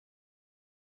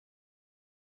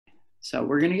So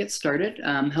we're going to get started.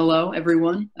 Hello,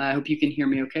 everyone. I hope you can hear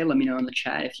me okay. Let me know in the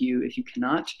chat if you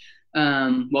cannot.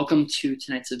 Welcome to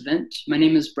tonight's event. My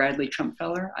name is Bradley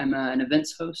Trumpfeller. I'm an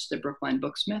events host at Brookline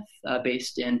Booksmith,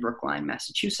 based in Brookline,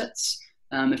 Massachusetts.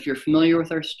 If you're familiar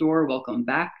with our store, welcome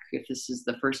back. If this is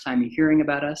the first time you're hearing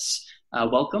about us,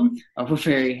 welcome. We're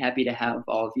very happy to have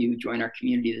all of you join our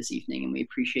community this evening, and we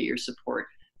appreciate your support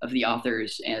of the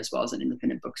authors as well as an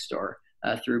independent bookstore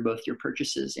through both your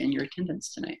purchases and your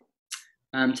attendance tonight.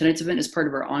 Tonight's event is part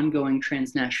of our ongoing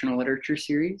Transnational Literature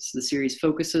Series. The series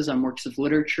focuses on works of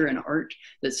literature and art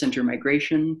that center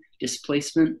migration,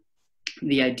 displacement,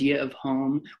 the idea of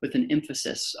home, with an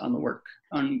emphasis on the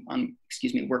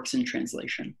works in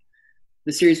translation.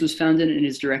 The series was founded and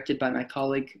is directed by my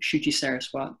colleague, Shuchi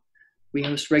Saraswat. We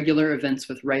host regular events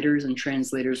with writers and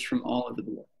translators from all over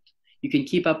the world. You can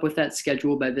keep up with that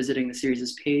schedule by visiting the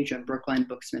series' page on Brookline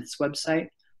Booksmith's website,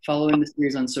 following the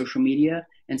series on social media,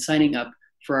 and signing up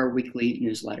for our weekly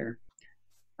newsletter.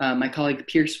 My colleague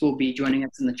Pierce will be joining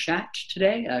us in the chat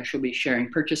today. She'll be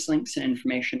sharing purchase links and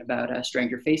information about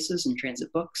Stranger Faces and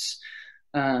Transit Books,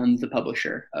 the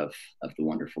publisher of the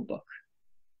wonderful book.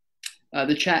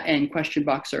 The chat and question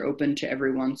box are open to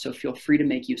everyone, so feel free to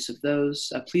make use of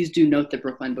those. Please do note that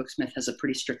Brookline Booksmith has a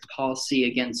pretty strict policy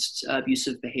against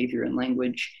abusive behavior and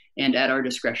language, and at our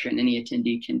discretion, any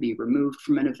attendee can be removed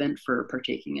from an event for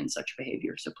partaking in such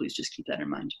behavior, so please just keep that in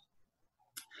mind.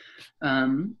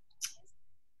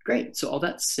 Great, so all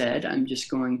that said, I'm just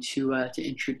going to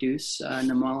introduce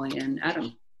Namwali and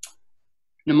Adam.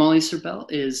 Namwali Serpell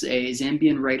is a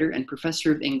Zambian writer and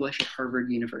professor of English at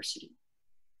Harvard University.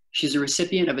 She's a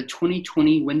recipient of a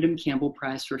 2020 Wyndham Campbell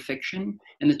Prize for Fiction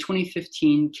and the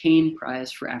 2015 Kane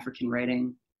Prize for African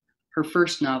Writing. Her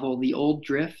first novel, The Old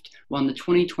Drift, won the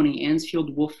 2020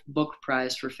 Ansfield Wolf Book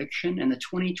Prize for Fiction and the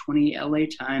 2020 LA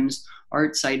Times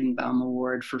Art Seidenbaum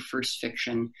Award for First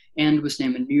Fiction, and was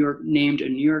named a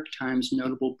New York Times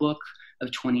Notable Book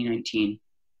of 2019.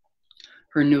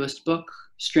 Her newest book,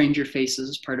 Stranger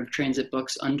Faces, part of Transit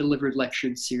Books' Undelivered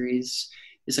Lectured series,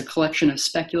 is a collection of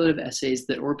speculative essays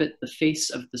that orbit the face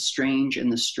of the strange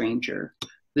and the stranger,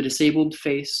 the disabled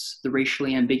face, the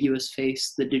racially ambiguous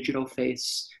face, the digital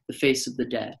face, the face of the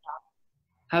dead.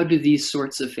 How do these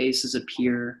sorts of faces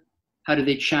appear? How do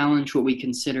they challenge what we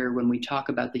consider when we talk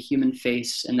about the human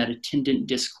face and that attendant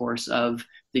discourse of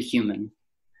the human?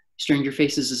 Stranger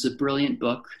Faces is a brilliant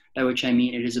book, by which I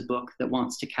mean it is a book that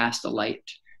wants to cast a light,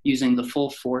 using the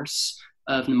full force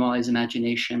of Namwali's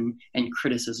imagination and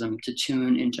criticism to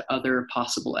tune into other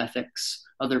possible ethics,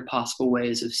 other possible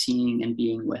ways of seeing and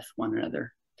being with one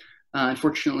another.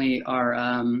 Unfortunately,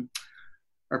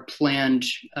 our planned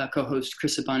co-host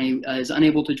Chris Abani is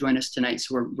unable to join us tonight,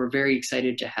 so we're very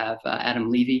excited to have Adam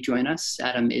Levy join us.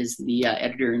 Adam is the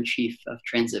editor-in-chief of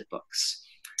Transit Books.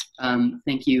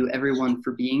 Thank you, everyone,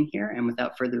 for being here, and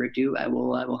without further ado, I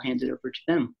will hand it over to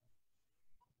them.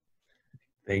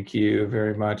 Thank you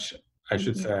very much. I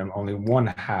should say I'm only one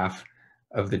half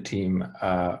of the team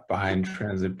behind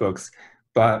Transit Books,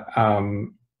 but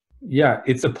yeah,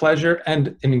 it's a pleasure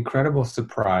and an incredible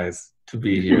surprise to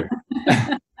be here.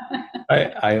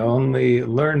 I only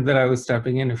learned that I was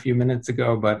stepping in a few minutes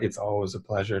ago, but it's always a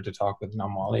pleasure to talk with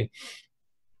Namwali,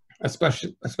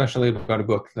 especially about a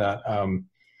book that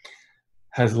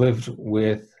has lived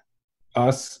with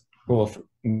us, well,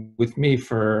 with me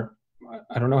for,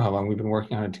 I don't know how long. We've been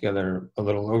working on it together, a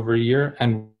little over a year,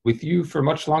 and with you for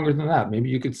much longer than that. Maybe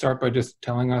you could start by just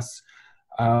telling us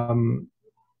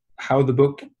how the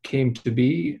book came to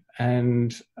be,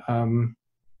 and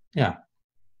yeah.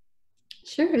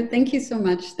 Sure, thank you so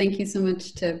much. Thank you so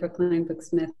much to Brookline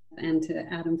Booksmith and to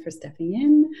Adam for stepping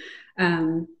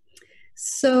in.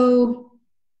 So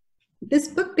this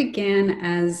book began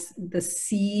as the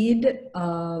seed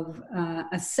of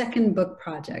a second book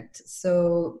project.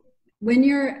 So when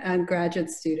you're a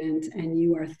graduate student and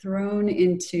you are thrown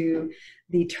into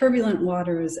the turbulent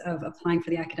waters of applying for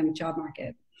the academic job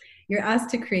market, you're asked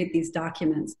to create these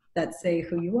documents that say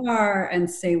who you are and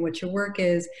say what your work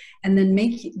is, and then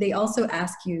they also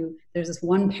ask you, there's this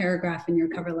one paragraph in your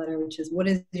cover letter, which is, what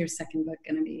is your second book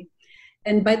going to be?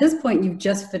 And by this point, you've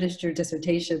just finished your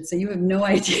dissertation, so you have no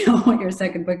idea what your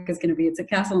second book is going to be. It's a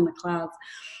castle in the clouds.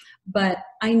 But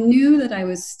I knew that I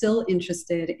was still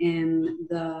interested in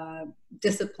the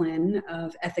discipline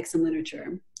of ethics and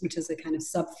literature, which is a kind of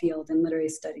subfield in literary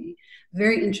study.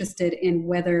 Very interested in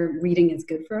whether reading is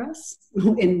good for us,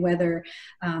 in whether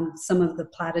some of the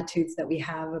platitudes that we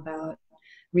have about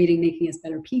reading making us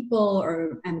better people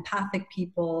or empathic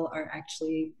people are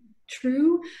actually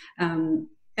true,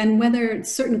 and whether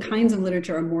certain kinds of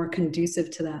literature are more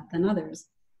conducive to that than others.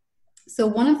 So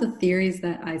one of the theories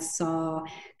that I saw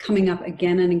coming up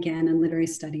again and again in literary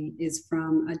study is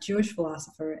from a Jewish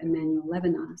philosopher, Emmanuel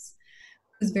Levinas,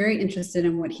 who's very interested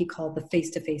in what he called the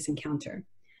face-to-face encounter.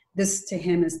 This to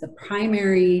him is the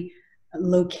primary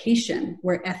location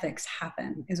where ethics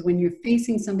happen, is when you're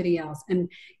facing somebody else. And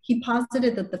he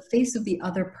posited that the face of the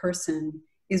other person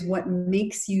is what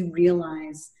makes you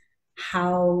realize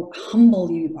how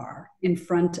humble you are in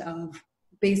front of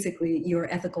basically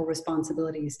your ethical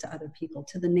responsibilities to other people,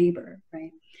 to the neighbor,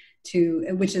 right?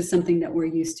 Which is something that we're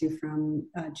used to from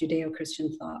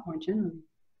Judeo-Christian thought more generally.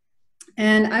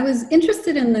 And I was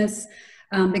interested in this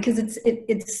because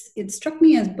it struck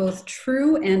me as both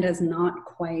true and as not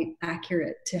quite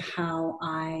accurate to how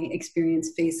I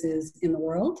experience faces in the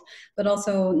world, but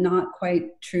also not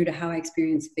quite true to how I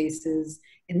experience faces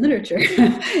in literature,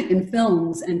 in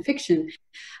films and fiction,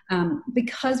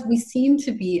 because we seem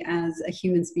to be, as a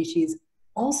human species,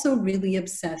 also really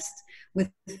obsessed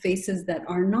with faces that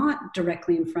are not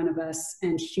directly in front of us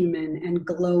and human and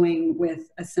glowing with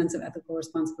a sense of ethical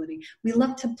responsibility. We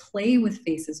love to play with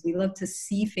faces. We love to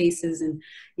see faces in,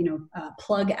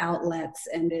 plug outlets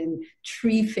and in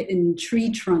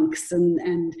tree trunks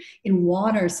and in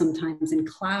water, sometimes in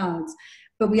clouds.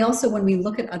 But we also, when we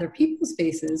look at other people's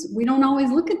faces, we don't always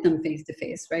look at them face to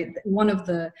face, right? One of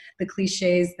the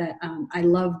cliches that I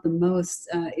love the most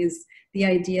is the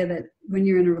idea that when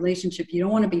you're in a relationship, you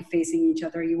don't want to be facing each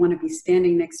other. You want to be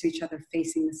standing next to each other,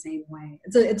 facing the same way.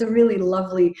 It's a really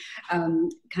lovely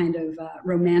kind of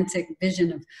romantic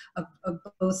vision of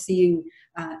both seeing,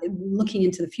 looking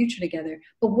into the future together.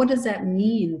 But what does that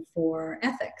mean for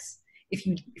ethics if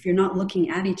you're not looking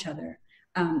at each other?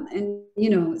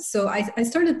 So I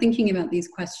started thinking about these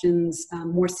questions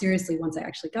more seriously once I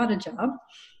actually got a job.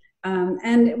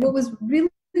 And what was really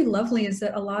lovely is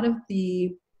that a lot of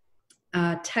the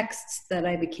texts that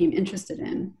I became interested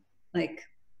in, like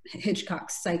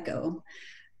Hitchcock's Psycho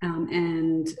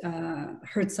and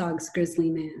Herzog's Grizzly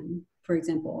Man, for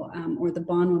example, or the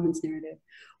Bondwoman's narrative,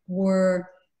 were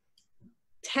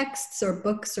texts or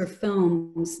books or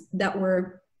films that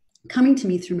were coming to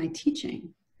me through my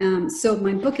teaching. So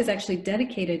my book is actually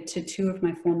dedicated to two of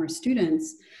my former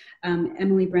students,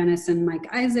 Emily Brennis and Mike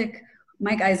Isaac.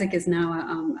 Mike Isaac is now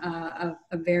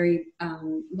a very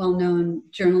well-known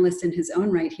journalist in his own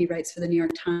right. He writes for the New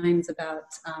York Times about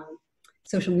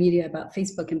social media, about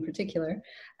Facebook in particular.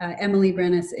 Emily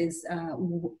Brennis is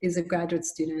a graduate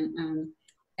student.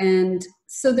 And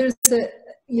so there's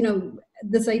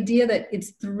this idea that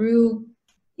it's through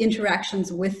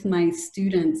interactions with my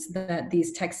students that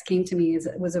these texts came to me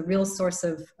was a real source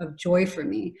of joy for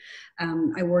me.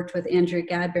 I worked with Andrea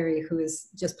Gadberry, who has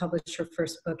just published her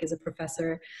first book as a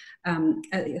professor,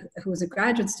 who was a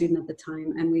graduate student at the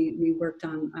time, and we worked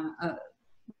on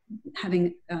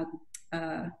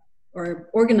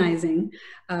organizing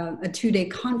a 2-day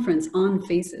conference on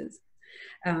faces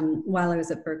while I was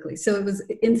at Berkeley. So it was,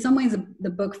 in some ways, the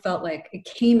book felt like it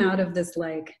came out of this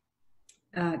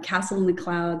castle in the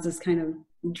clouds, this kind of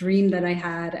dream that I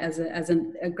had as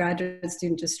a graduate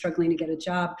student just struggling to get a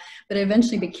job, but it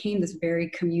eventually became this very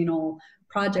communal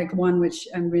project, one which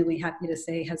I'm really happy to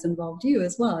say has involved you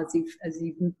as well, as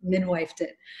you've midwifed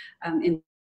it into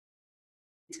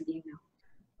being now.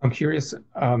 I'm curious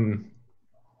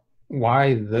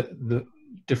why the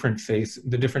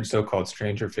different so-called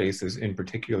stranger faces in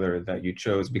particular that you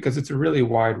chose, because it's a really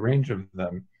wide range of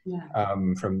them. Yeah.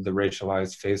 From the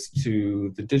racialized face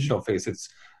to the digital face.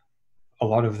 A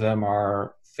lot of them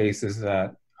are faces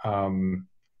that are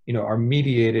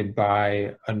mediated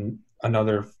by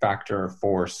another factor or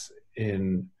force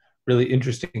in really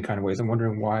interesting kind of ways. I'm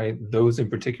wondering why those in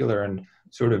particular, and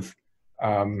sort of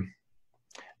the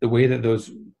way that those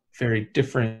very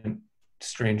different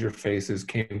stranger faces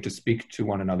came to speak to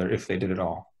one another, if they did at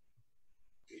all.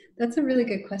 That's a really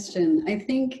good question. I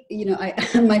think,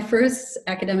 my first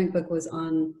academic book was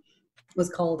about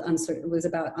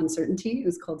uncertainty. It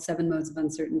was called 7 Modes of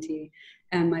Uncertainty.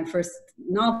 And my first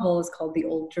novel is called The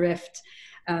Old Drift.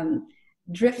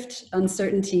 Drift,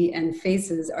 uncertainty, and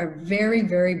faces are very,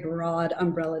 very broad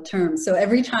umbrella terms. So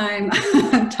every time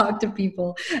I've talked to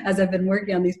people as I've been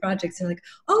working on these projects, they're like,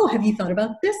 oh, have you thought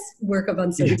about this work of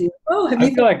uncertainty? Oh, have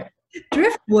you thought about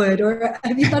driftwood, or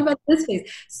have you thought about this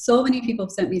face? So many people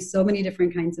have sent me so many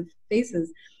different kinds of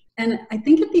faces. And I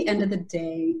think at the end of the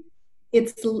day,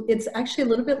 it's actually a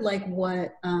little bit like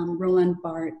what Roland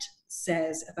Barthes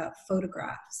says about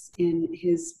photographs in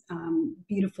his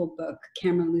beautiful book,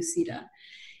 Camera Lucida.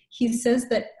 He says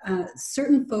that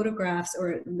certain photographs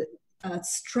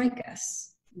strike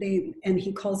us, and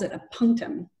he calls it a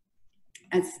punctum.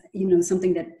 as, you know,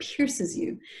 something that pierces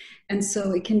you. And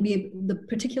so it can be the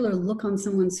particular look on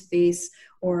someone's face,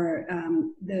 or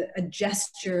a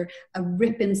gesture, a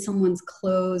rip in someone's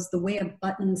clothes, the way a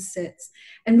button sits.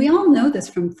 And we all know this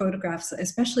from photographs,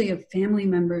 especially of family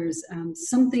members,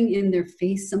 something in their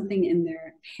face, something in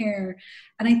their hair.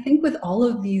 And I think with all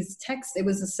of these texts, it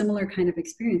was a similar kind of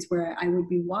experience where I would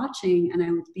be watching and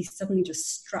I would be suddenly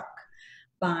just struck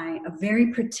by a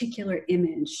very particular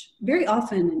image, very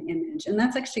often an image. And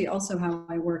that's actually also how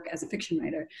I work as a fiction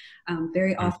writer.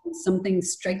 Very often something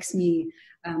strikes me,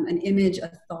 an image,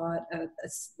 a thought,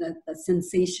 a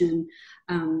sensation,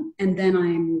 and then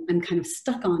I'm kind of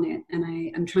stuck on it,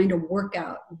 and I'm trying to work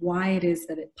out why it is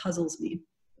that it puzzles me.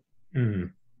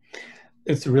 Mm.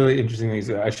 It's really interesting.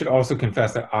 I should also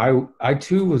confess that I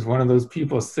too was one of those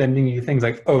people sending you things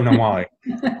like, oh, Namwali,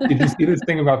 did you see this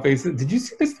thing about faces? Did you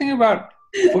see this thing about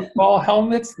football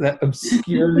helmets that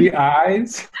obscure the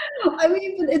eyes? I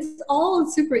mean, but it's all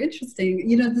super interesting.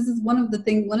 You know, this is one of the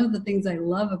things I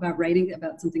love about writing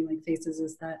about something like faces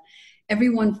is that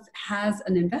everyone has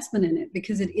an investment in it,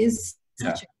 because it is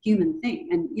such a human thing.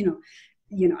 And, you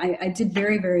know, I did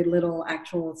very, very little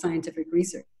actual scientific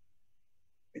research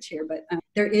here, but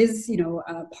there is, you know,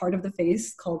 a part of the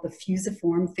face called the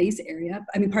fusiform face area.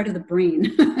 I mean, part of the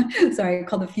brain, sorry,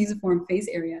 called the fusiform face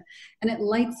area. And it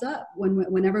lights up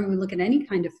whenever we look at any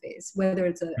kind of face, whether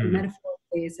it's a metaphorical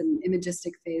face, an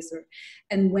imagistic face,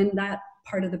 and when that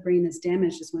part of the brain is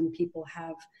damaged is when people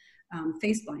have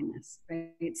face blindness,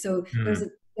 right? So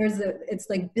it's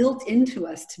like built into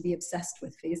us to be obsessed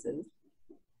with faces.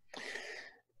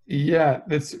 Yeah,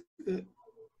 that's,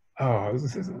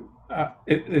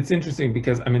 it's interesting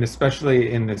because, I mean,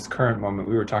 especially in this current moment,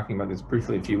 we were talking about this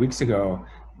briefly a few weeks ago,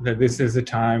 that this is a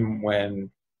time when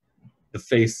the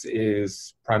face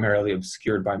is primarily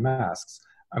obscured by masks.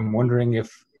 I'm wondering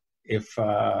if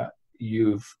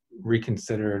you've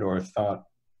reconsidered or thought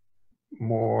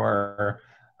more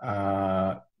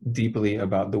deeply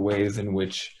about the ways in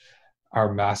which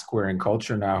our mask-wearing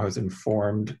culture now has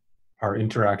informed our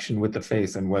interaction with the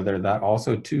face, and whether that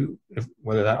also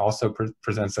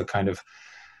presents a kind of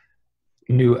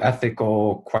new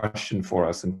ethical question for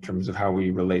us in terms of how we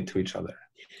relate to each other.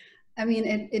 I mean,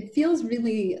 it feels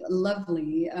really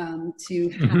lovely to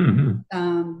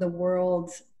have the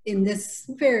world in this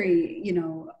very, you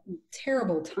know,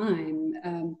 terrible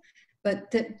time. But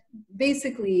that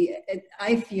basically,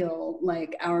 I feel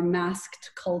like our masked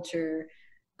culture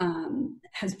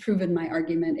has proven my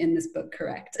argument in this book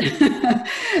correct,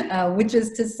 which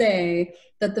is to say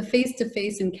that the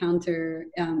face-to-face encounter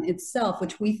itself,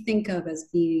 which we think of as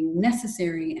being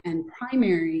necessary and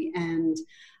primary, and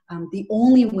the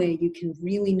only way you can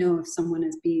really know if someone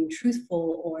is being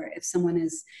truthful or if someone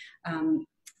is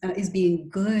being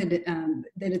good,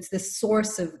 that it's this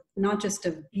source of not just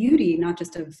of beauty, not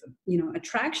just of, you know,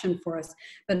 attraction for us,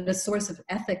 but a source of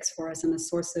ethics for us and a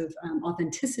source of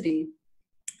authenticity.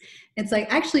 It's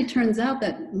like, actually turns out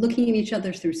that looking at each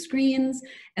other through screens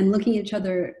and looking at each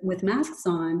other with masks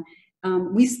on,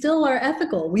 we still are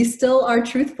ethical, we still are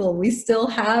truthful, we still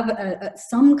have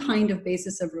some kind of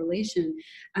basis of relation,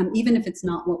 even if it's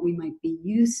not what we might be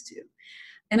used to.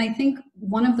 And I think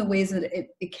one of the ways that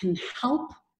it can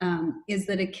help is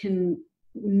that it can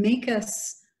make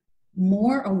us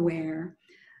more aware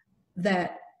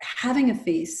that having a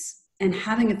face and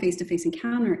having a face-to-face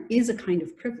encounter is a kind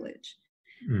of privilege.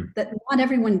 That not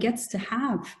everyone gets to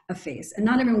have a face, and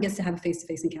not everyone gets to have a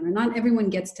face-to-face encounter. Not everyone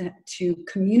gets to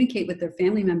communicate with their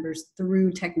family members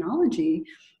through technology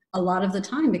a lot of the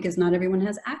time, because not everyone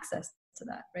has access to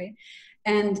that, right?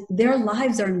 And their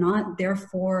lives are not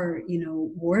therefore, you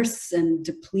know, worse and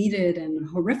depleted and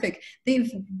horrific.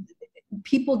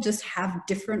 People just have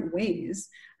different ways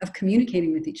of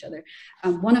communicating with each other.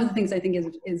 One of the things I think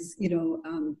is you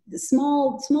know, the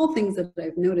small things that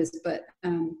I've noticed, but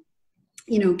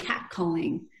you know,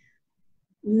 catcalling,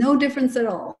 no difference at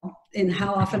all in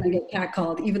how often I get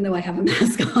catcalled, even though I have a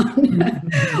mask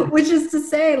on. Which is to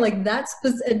say, like, that's,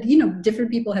 you know, different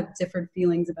people have different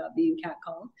feelings about being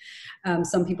catcalled.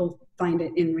 Some people find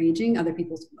it enraging, other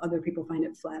people find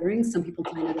it flattering, some people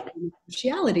find it a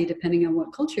partiality, depending on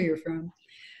what culture you're from.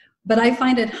 But I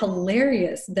find it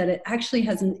hilarious that it actually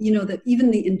has, you know, that even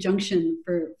the injunction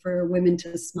for women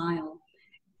to smile,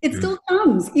 it still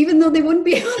comes, even though they wouldn't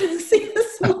be able to see the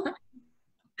smile.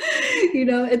 You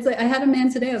know, it's like, I had a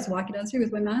man today, I was walking down the street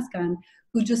with my mask on,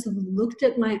 who just looked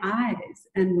at my eyes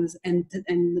and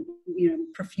you know,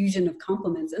 profusion of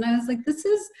compliments. And I was like, this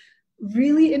is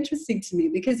really interesting to me,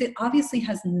 because it obviously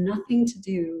has nothing to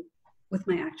do with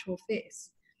my actual face.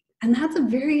 And that's a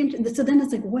very interesting, so then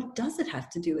it's like, what does it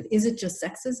have to do with? Is it just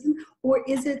sexism, or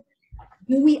is it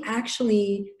do we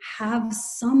actually have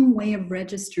some way of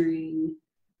registering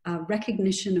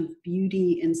recognition of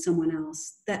beauty in someone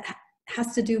else that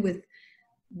has to do with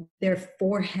their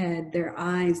forehead, their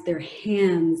eyes, their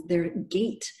hands, their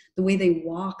gait, the way they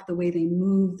walk, the way they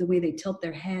move, the way they tilt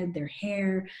their head, their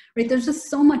hair, right? There's just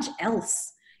so much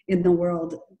else in the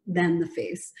world than the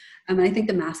face. And I think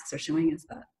the masks are showing us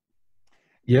that.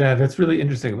 Yeah, that's really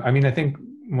interesting. I mean, I think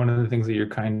one of the things that you're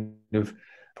kind of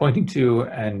pointing to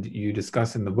and you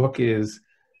discuss in the book is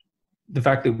the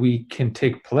fact that we can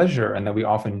take pleasure, and that we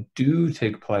often do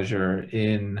take pleasure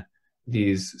in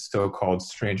these so-called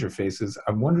stranger faces.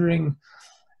 I'm wondering,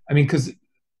 I mean, because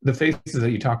the faces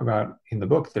that you talk about in the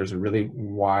book, there's a really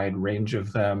wide range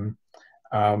of them,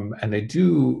 and they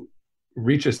do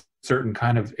reach a certain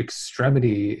kind of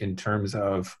extremity in terms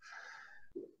of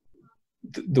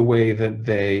the way that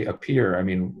they appear. I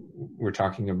mean, we're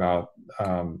talking about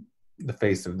the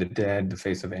face of the dead, the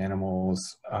face of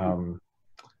animals.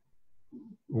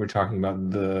 We're talking about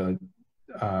the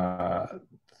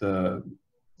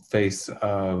face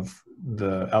of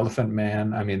the elephant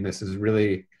man. I mean, this is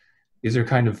really, these are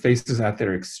kind of faces at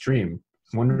their extreme.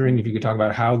 I'm wondering if you could talk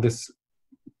about how this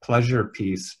pleasure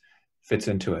piece fits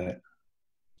into it.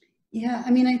 Yeah,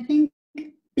 I mean, I think,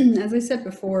 as I said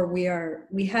before, we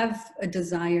have a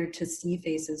desire to see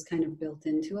faces kind of built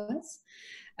into us.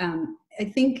 I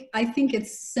think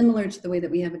it's similar to the way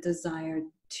that we have a desire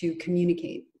to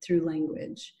communicate through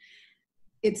language.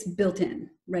 It's built in,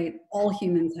 right? All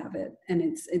humans have it, and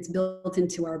it's built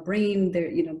into our brain. There,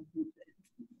 you know,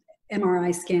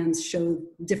 MRI scans show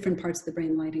different parts of the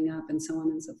brain lighting up, and so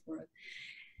on and so forth.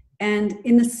 And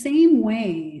in the same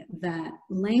way that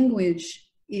language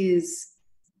is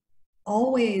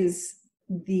always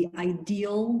the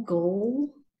ideal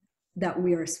goal that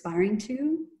we are aspiring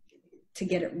to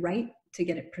get it right, to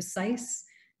get it precise,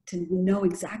 to know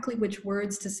exactly which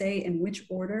words to say in which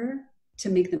order to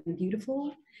make them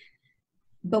beautiful.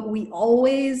 But we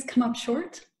always come up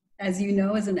short, as you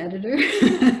know as an editor,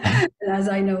 and as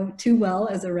I know too well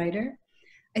as a writer.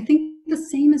 I think the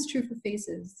same is true for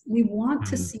faces. We want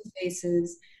to see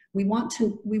faces. We want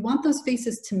those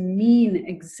faces to mean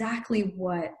exactly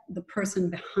what the person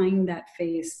behind that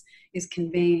face is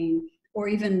conveying, or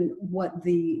even what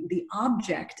the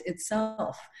object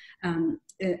itself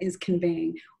is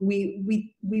conveying.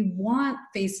 We want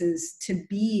faces to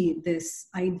be this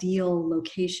ideal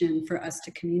location for us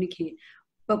to communicate,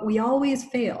 but we always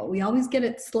fail. We always get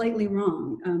it slightly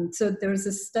wrong. So there's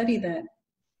a study that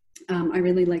I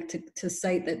really like to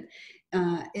cite that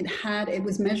it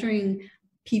was measuring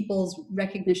people's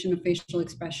recognition of facial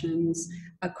expressions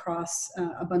across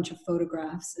a bunch of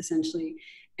photographs, essentially.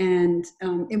 And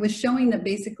it was showing that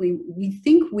basically we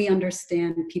think we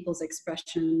understand people's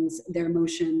expressions, their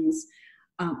emotions,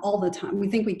 all the time. We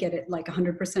think we get it like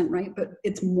 100% right, but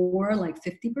it's more like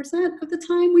 50% of the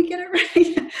time we get it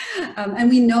right. And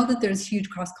we know that there's huge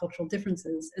cross-cultural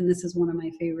differences. And this is one of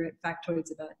my favorite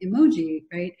factoids about emoji,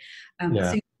 right?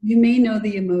 So you may know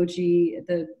the emoji,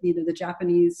 the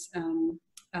Japanese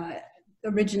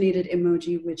originated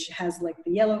emoji, which has like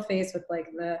the yellow face with like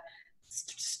the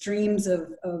streams of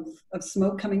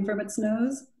smoke coming from its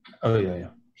nose. Oh, yeah.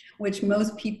 Which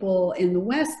most people in the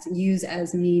West use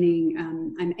as meaning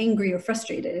I'm angry or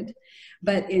frustrated,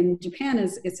 but in Japan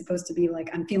it's supposed to be like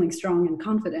I'm feeling strong and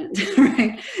confident,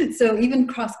 right? So even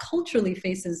cross-culturally,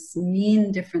 faces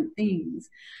mean different things.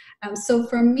 So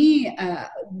for me,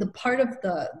 the part of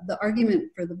the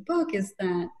argument for the book is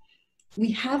that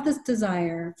we have this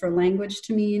desire for language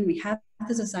to mean, we have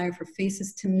this desire for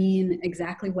faces to mean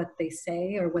exactly what they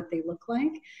say or what they look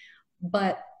like,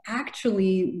 but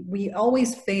actually we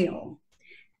always fail.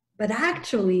 But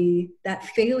actually that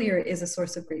failure is a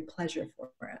source of great pleasure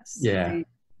for us. Yeah. Right?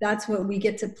 That's what we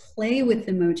get to play with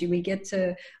emoji. We get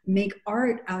to make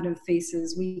art out of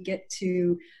faces. We get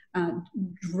to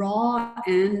draw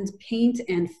and paint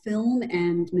and film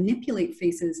and manipulate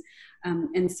faces.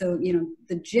 And so, you know,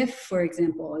 the GIF, for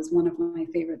example, is one of my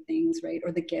favorite things, right?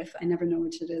 Or the GIF, I never know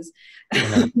which it is.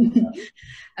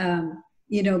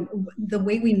 You know, the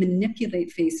way we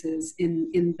manipulate faces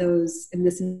in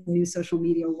this new social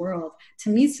media world, to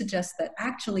me suggests that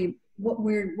actually what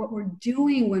we're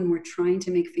doing when we're trying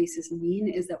to make faces mean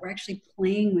is that we're actually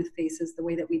playing with faces the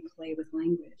way that we play with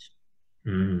language.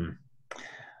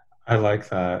 I like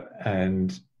that.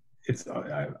 And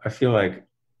I feel like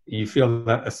you feel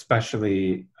that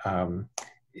especially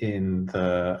in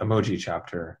the emoji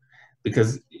chapter,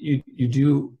 because you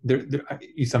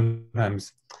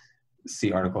sometimes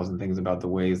see articles and things about the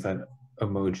ways that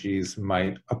emojis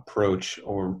might approach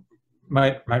or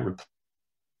might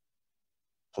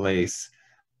replace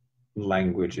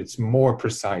language. It's more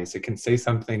precise. It can say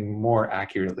something more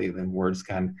accurately than words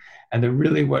can. And then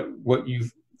really what you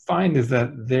find is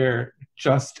that they're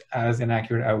just as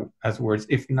inaccurate as words,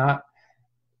 if not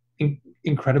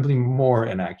incredibly more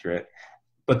inaccurate.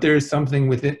 But there is something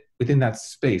within that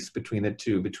space between the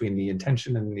two, between the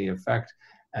intention and the effect,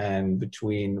 and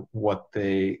between what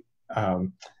we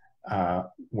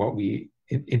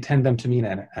intend them to mean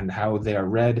and how they are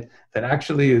read, that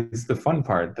actually is the fun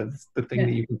part. That's the thing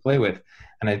that you can play with.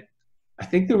 And I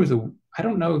think there was I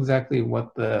don't know exactly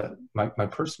what my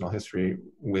personal history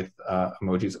with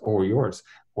emojis or yours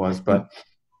was, but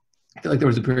I feel like there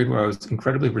was a period where I was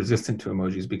incredibly resistant to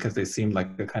emojis because they seemed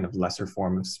like a kind of lesser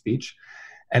form of speech.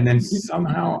 And then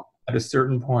somehow at a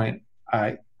certain point,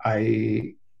 I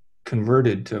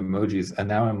converted to emojis, and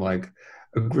now I'm like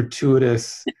a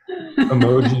gratuitous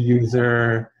emoji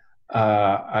user.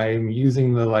 I'm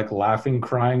using the like laughing,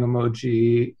 crying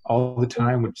emoji all the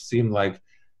time, which seemed like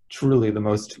truly the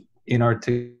most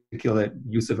inarticulate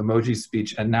use of emoji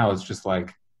speech. And now it's just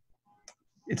like,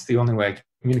 it's the only way I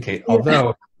communicate.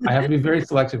 Although I have to be very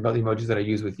selective about the emojis that I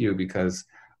use with you, because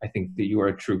I think that you are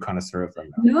a true connoisseur of them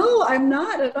now. No, I'm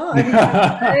not at all.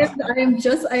 I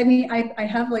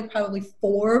have like probably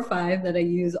 4 or 5 that I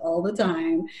use all the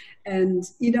time. And,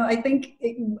 I think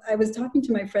I was talking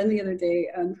to my friend the other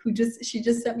day she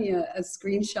just sent me a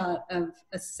screenshot of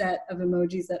a set of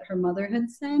emojis that her mother had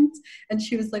sent. And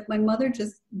she was like, my mother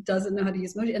just doesn't know how to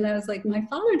use emojis. And I was like, my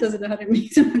father doesn't know how to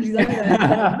use emojis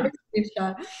either.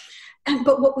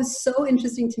 But what was so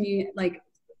interesting to me, like,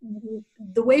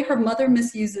 the way her mother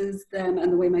misuses them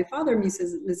and the way my father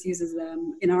misuses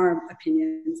them, in our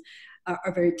opinions,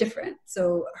 are very different.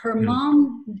 So her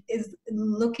mom is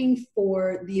looking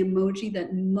for the emoji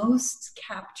that most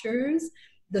captures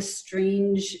the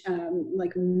strange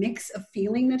like mix of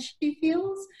feeling that she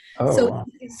feels.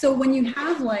 So when you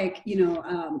have like,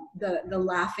 the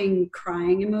laughing,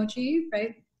 crying emoji,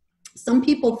 right? Some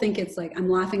people think it's like, I'm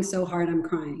laughing so hard I'm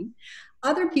crying.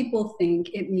 Other people think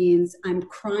it means I'm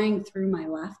crying through my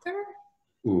laughter.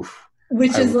 Oof.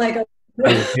 Which is like I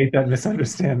would hate that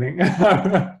misunderstanding.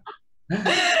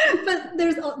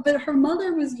 But her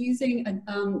mother was using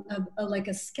like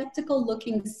a skeptical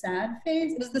looking sad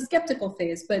face. It was the skeptical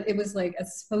face, but it was like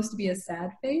supposed to be a sad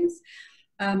face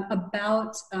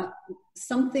about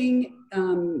something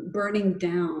burning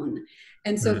down.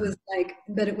 And so it was like,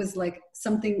 but it was like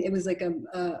something, it was like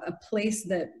a place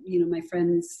that, my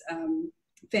friend's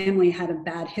family had a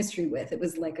bad history with. It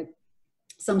was like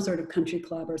some sort of country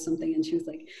club or something. And she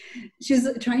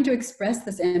was trying to express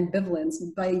this ambivalence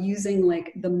by using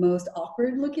like the most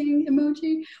awkward looking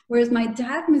emoji. Whereas my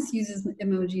dad misuses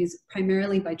emojis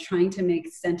primarily by trying to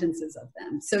make sentences of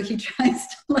them. So he tries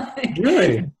to like,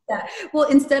 really? Well,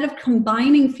 instead of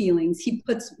combining feelings, he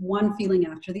puts one feeling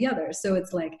after the other. So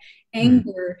it's like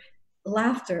anger,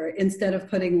 laughter, instead of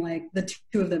putting like the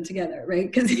two of them together,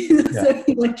 right? Because so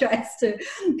he like tries to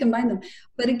combine them.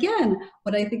 But again,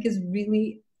 what I think is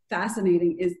really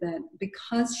fascinating is that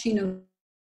because she knows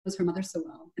her mother so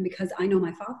well, and because I know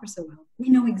my father so well, we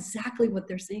know exactly what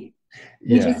they're saying.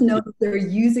 We just know that they're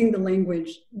using the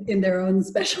language in their own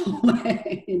special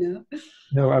way,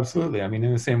 No, absolutely. I mean,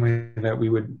 in the same way that we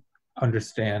would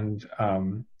understand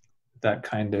that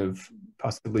kind of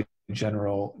possibly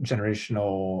generational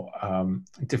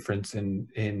difference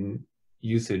in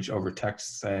usage over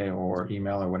text, say, or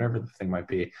email, or whatever the thing might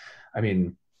be. I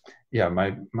mean,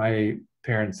 my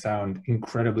parents sound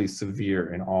incredibly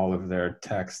severe in all of their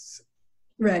texts,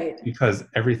 right? Because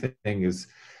everything is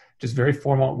just very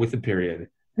formal with a period,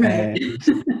 right?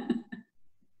 And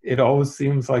it always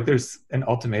seems like there's an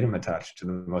ultimatum attached to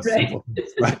the most simple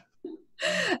things. But,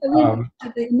 I mean,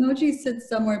 the emoji sits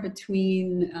somewhere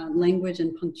between language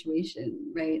and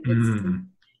punctuation, right?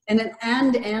 And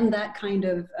that kind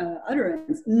of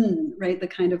utterance, right? The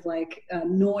kind of like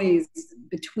noise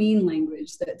between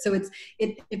language. So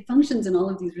it functions in all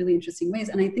of these really interesting ways.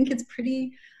 And I think it's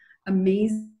pretty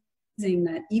amazing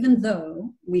that even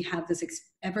though we have this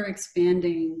ever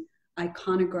expanding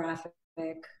iconographic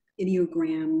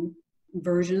ideogram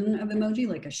version of emoji,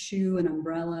 like a shoe, an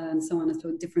umbrella, and so on and so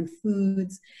on, different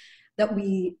foods, that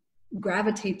we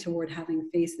gravitate toward having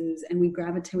faces, and we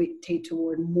gravitate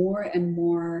toward more and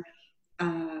more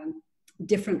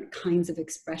different kinds of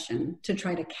expression to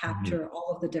try to capture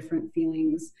all of the different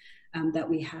feelings that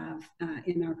we have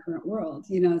in our current world.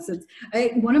 So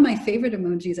one of my favorite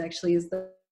emojis actually is the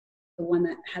one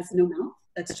that has no mouth,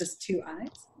 that's just 2 eyes.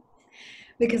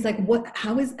 Because like,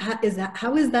 how is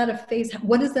that a face?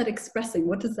 What is that expressing?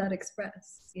 What does that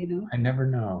express? I never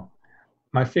know.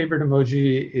 My favorite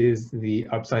emoji is the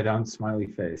upside down smiley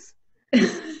face.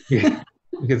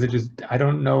 because I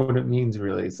don't know what it means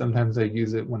really. Sometimes I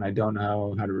use it when I don't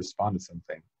know how to respond to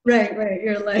something. Right.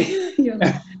 You're like,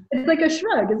 it's like a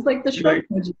shrug. It's like the shrug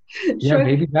emoji. Yeah,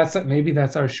 maybe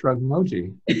that's our shrug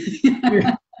emoji.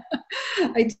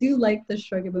 I do like the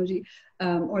shrug emoji,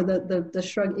 or the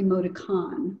shrug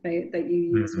emoticon, right, that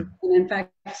you use. And in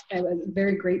fact, I was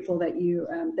very grateful that you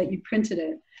printed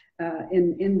it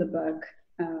in the book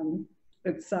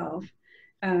itself.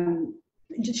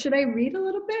 Should I read a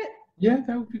little bit? Yeah,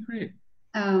 that would be great.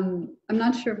 I'm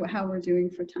not sure how we're doing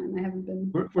for time. I haven't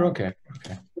been. We're okay.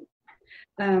 Okay.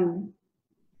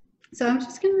 So I'm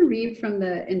just going to read from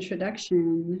the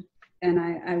introduction, and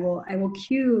I will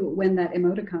cue when that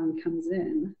emoticon comes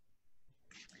in.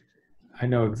 I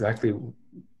know exactly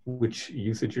which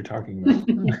usage you're talking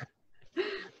about.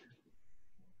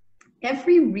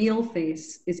 Every real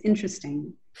face is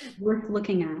interesting, worth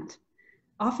looking at,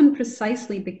 often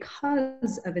precisely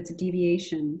because of its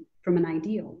deviation from an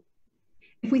ideal.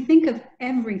 If we think of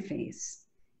every face,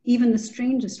 even the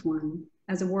strangest one,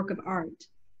 as a work of art,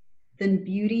 then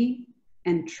beauty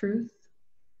and truth,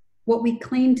 what we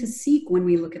claim to seek when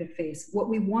we look at a face, what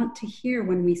we want to hear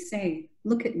when we say,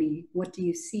 "Look at me, what do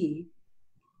you see?"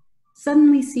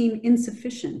 suddenly seem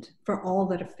insufficient for all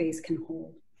that a face can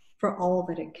hold, for all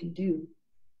that it can do.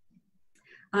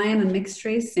 I am a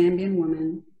mixed-race Zambian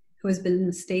woman who has been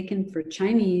mistaken for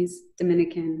Chinese,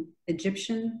 Dominican,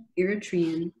 Egyptian,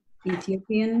 Eritrean,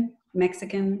 Ethiopian,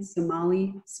 Mexican,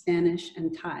 Somali, Spanish,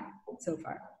 and Thai so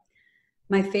far.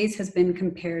 My face has been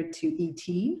compared to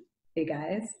E.T., big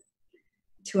eyes,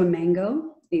 to a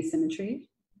mango, asymmetry,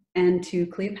 and to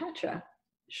Cleopatra,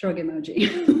 shrug emoji.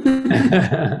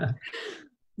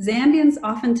 Zambians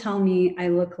often tell me I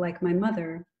look like my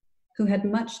mother, who had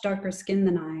much darker skin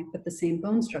than I, but the same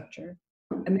bone structure.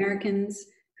 Americans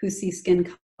who see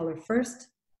skin color first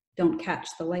don't catch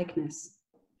the likeness.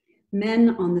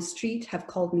 Men on the street have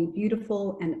called me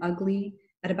beautiful and ugly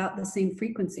at about the same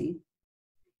frequency.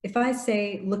 If I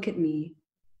say, "Look at me,"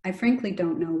 I frankly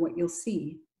don't know what you'll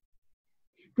see.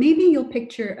 Maybe you'll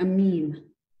picture a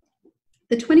meme.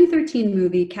 The 2013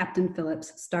 movie Captain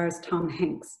Phillips stars Tom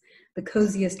Hanks, the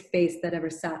coziest face that ever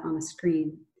sat on a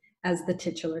screen, as the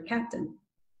titular captain.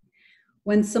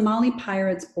 When Somali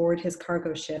pirates board his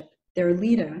cargo ship, their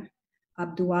leader,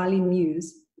 Abduwali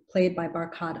Muse, played by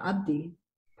Barkhad Abdi,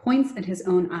 points at his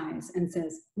own eyes and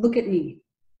says, "Look at me,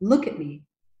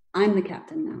 I'm the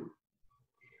captain now."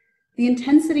 The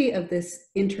intensity of this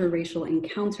interracial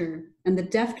encounter and the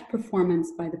deft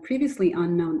performance by the previously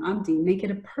unknown Abdi make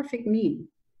it a perfect meme.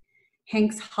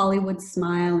 Hank's Hollywood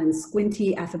smile and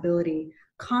squinty affability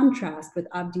contrast with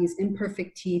Abdi's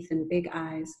imperfect teeth and big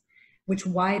eyes, which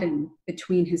widen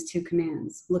between his two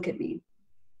commands, "Look at me."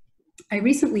 I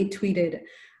recently tweeted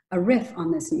a riff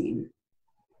on this meme.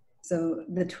 So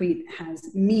the tweet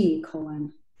has me,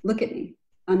 "Look at me,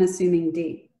 unassuming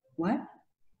date." What?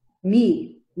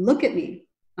 Me, "Look at me,"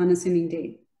 unassuming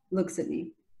date, looks at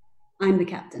me. I'm the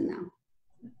captain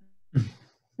now.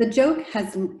 The joke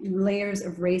has layers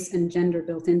of race and gender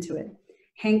built into it.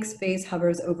 Hank's face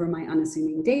hovers over my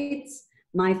unassuming dates.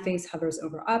 My face hovers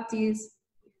over Abdi's.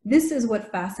 This is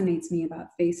what fascinates me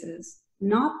about faces,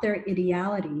 not their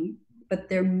ideality, but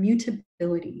their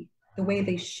mutability, the way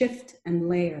they shift and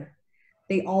layer.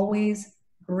 They always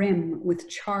brim with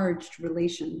charged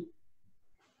relation.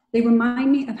 They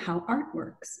remind me of how art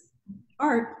works.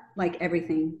 Art, like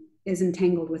everything, is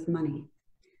entangled with money.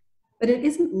 But it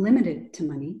isn't limited to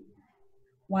money.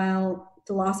 While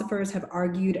philosophers have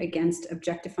argued against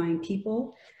objectifying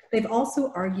people, they've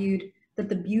also argued that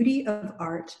the beauty of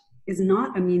art is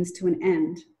not a means to an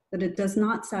end, that it does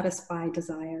not satisfy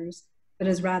desires, but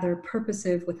is rather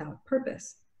purposive without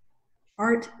purpose.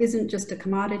 Art isn't just a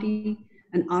commodity,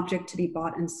 an object to be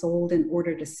bought and sold in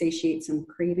order to satiate some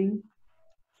craving.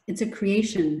 It's a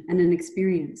creation and an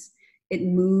experience. It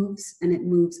moves and it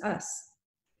moves us.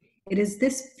 It is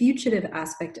this fugitive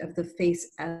aspect of the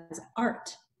face as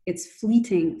art, its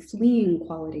fleeting, fleeing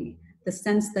quality, the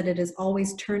sense that it is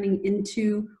always turning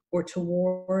into or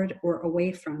toward or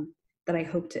away from, that I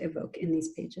hope to evoke in these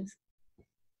pages.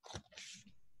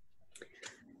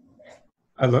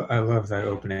 I love that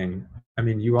opening. I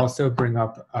mean, you also bring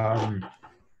up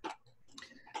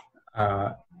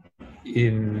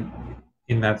in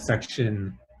that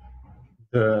section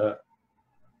the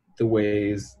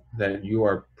ways that you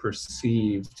are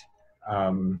perceived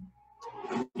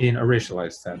in a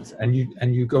racialized sense, and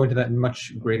you go into that in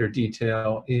much greater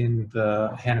detail in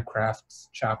the handicrafts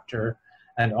chapter,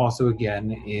 and also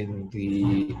again in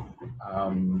the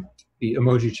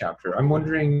emoji chapter. I'm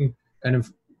wondering kind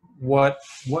of what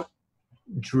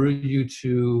drew you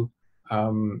to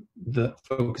the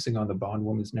focusing on the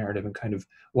bondwoman's narrative and kind of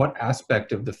what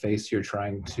aspect of the face you're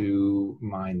trying to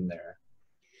mine there.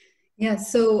 Yeah,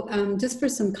 so just for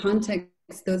some context,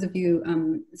 those of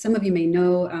you, some of you may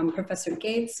know Professor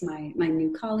Gates, my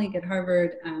new colleague at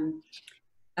Harvard,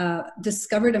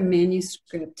 discovered a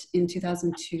manuscript in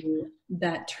 2002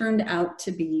 that turned out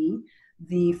to be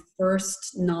the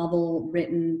first novel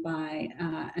written by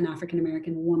an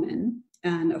African-American woman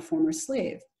and a former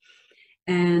slave.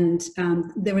 And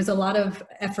there was a lot of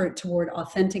effort toward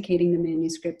authenticating the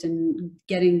manuscript and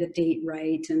getting the date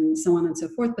right and so on and so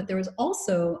forth. But there was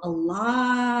also a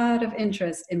lot of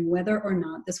interest in whether or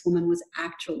not this woman was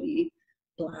actually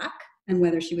Black and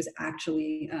whether she was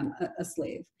actually a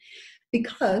slave.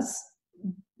 Because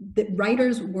the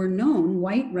writers were known,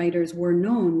 white writers were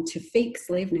known to fake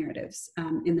slave narratives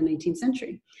in the 19th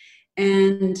century.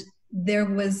 And there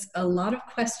was a lot of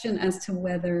question as to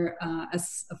whether a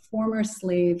former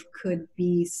slave could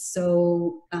be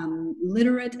so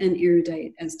literate and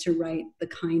erudite as to write the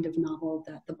kind of novel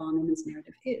that the bondwoman's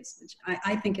narrative is, which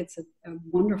I think it's a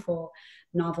wonderful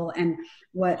novel. And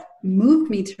what moved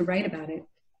me to write about it,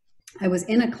 I was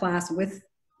in a class with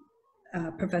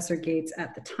Professor Gates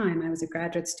at the time. I was a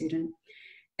graduate student,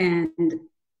 and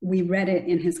we read it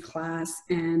in his class,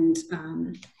 and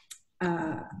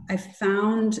I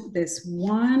found this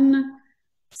one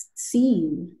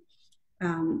scene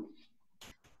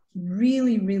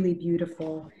really, really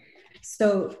beautiful.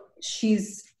 So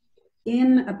she's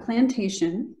in a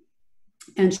plantation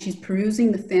and she's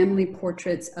perusing the family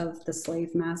portraits of the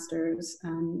slave masters.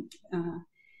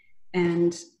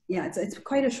 And yeah, it's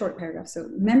quite a short paragraph. So,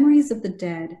 memories of the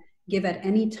dead give at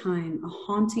any time a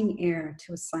haunting air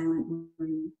to a silent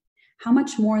room. How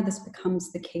much more this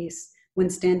becomes the case when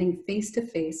standing face to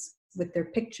face with their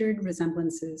pictured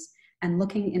resemblances and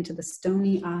looking into the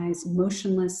stony eyes,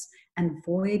 motionless and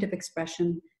void of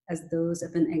expression as those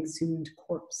of an exhumed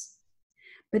corpse.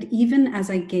 But even as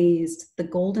I gazed, the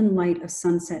golden light of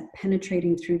sunset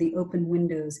penetrating through the open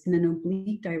windows in an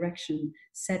oblique direction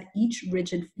set each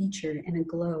rigid feature in a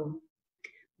glow.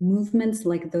 Movements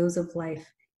like those of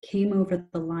life came over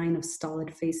the line of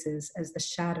stolid faces as the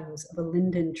shadows of a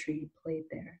linden tree played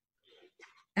there.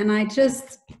 And I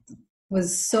just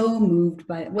was so moved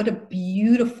by it. What a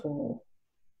beautiful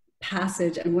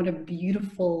passage and what a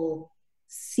beautiful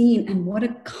scene and what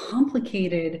a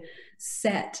complicated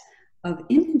set of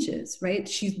images, right?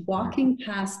 She's walking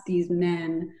past these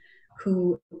men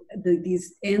who,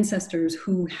 these ancestors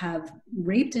who have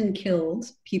raped and killed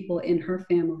people in her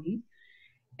family.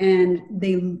 And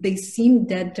they seem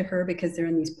dead to her because they're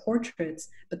in these portraits,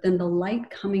 but then the light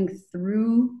coming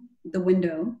through the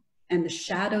window and the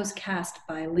shadows cast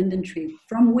by a linden tree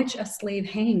from which a slave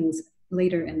hangs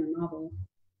later in the novel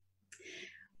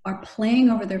are playing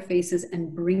over their faces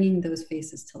and bringing those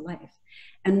faces to life.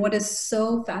 And what is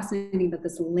so fascinating about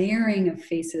this layering of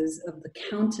faces, of the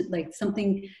count, like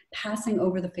something passing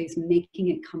over the face, making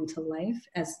it come to life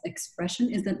as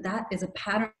expression, is that that is a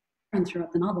pattern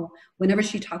throughout the novel. Whenever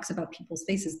she talks about people's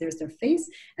faces, there's their face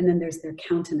and then there's their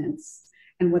countenance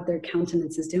and what their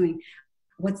countenance is doing.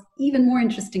 What's even more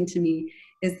interesting to me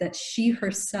is that she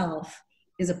herself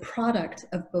is a product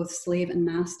of both slave and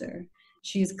master.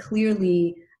 She's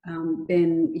clearly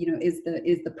been, is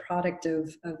the product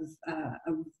of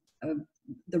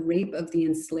the rape of the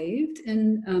enslaved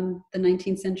in the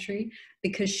 19th century,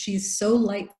 because she's so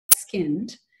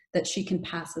light-skinned that she can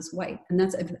pass as white. And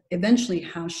that's eventually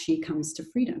how she comes to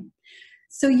freedom.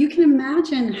 So you can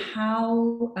imagine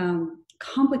how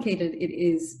complicated it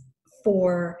is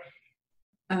for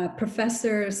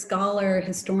professor, scholar,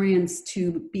 historians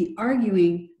to be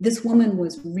arguing this woman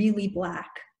was really Black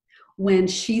when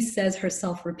she says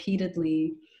herself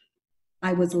repeatedly,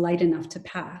 I was light enough to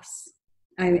pass.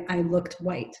 I looked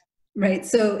white, right?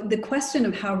 So the question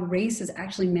of how race is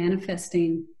actually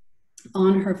manifesting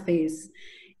on her face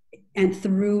and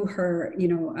through her,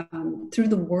 through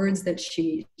the words that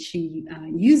she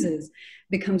uses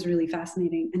becomes really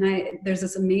fascinating. And there's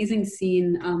this amazing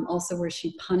scene also where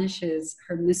she punishes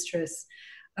her mistress,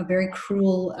 a very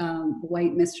cruel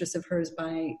white mistress of hers,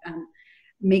 by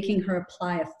making her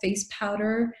apply a face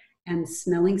powder and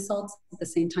smelling salts at the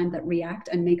same time that react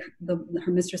and make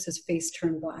her mistress's face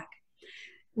turn black,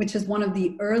 which is one of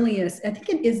the earliest, I think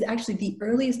it is actually the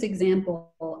earliest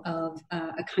example of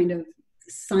a kind of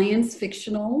science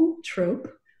fictional trope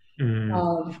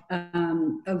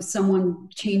of someone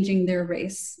changing their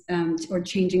race or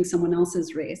changing someone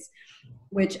else's race,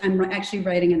 which I'm actually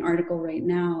writing an article right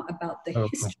now about the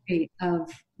history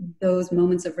of those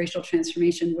moments of racial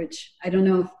transformation, which I don't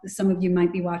know if some of you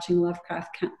might be watching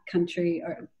Lovecraft Country,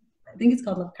 or I think it's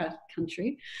called Lovecraft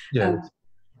Country. Yeah.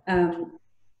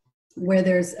 Where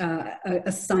there's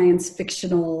a science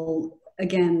fictional,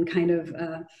 again, kind of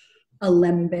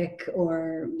alembic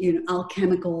or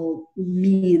alchemical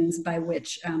means by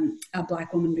which a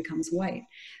Black woman becomes white.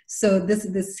 So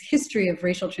this history of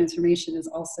racial transformation is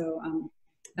also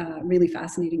really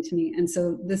fascinating to me. And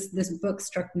so this book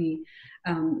struck me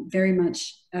very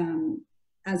much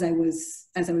as I was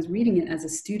reading it as a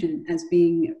student, as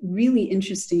being really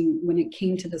interesting when it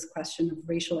came to this question of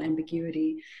racial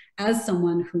ambiguity, as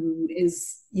someone who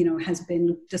is, has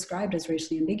been described as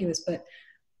racially ambiguous, but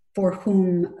for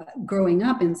whom growing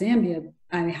up in Zambia,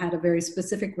 I had a very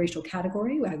specific racial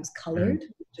category. I was colored,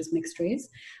 which is mixed race,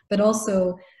 but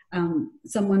also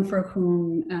someone for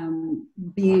whom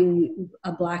being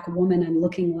a Black woman and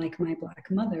looking like my Black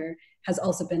mother has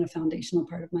also been a foundational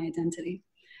part of my identity.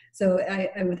 So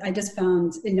I just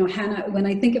found, Hannah, when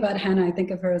I think about Hannah, I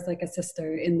think of her as like a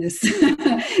sister in this,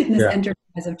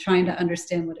 enterprise of trying to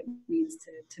understand what it means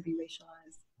to be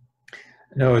racialized.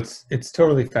 No, it's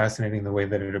totally fascinating the way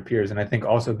that it appears. And I think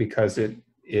also because it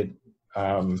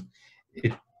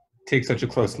takes such a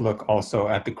close look also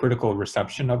at the critical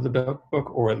reception of the book,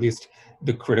 or at least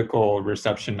the critical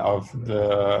reception of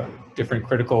the different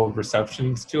critical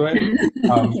receptions to it.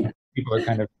 People are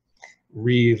kind of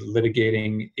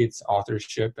re-litigating its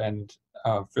authorship, and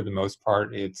for the most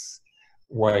part it's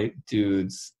white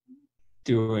dudes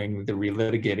doing the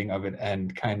relitigating of it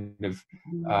and kind of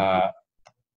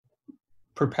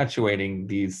perpetuating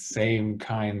these same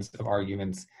kinds of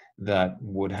arguments that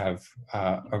would have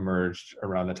emerged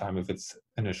around the time of its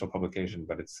initial publication.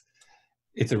 But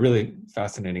it's a really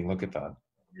fascinating look at that.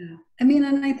 Yeah. I mean,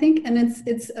 and I think, and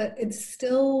it's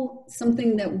still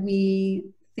something that we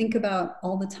think about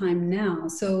all the time now.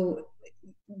 So,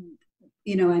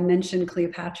 I mentioned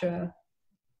Cleopatra,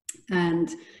 and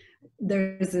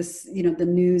there's this, the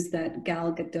news that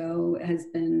Gal Gadot has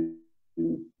been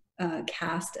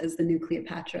cast as the new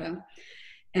Cleopatra.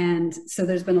 And so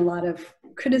there's been a lot of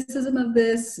criticism of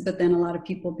this, but then a lot of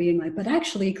people being like, but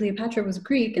actually Cleopatra was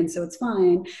Greek, and so it's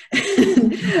fine.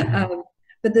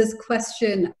 But this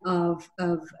question of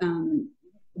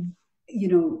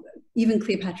even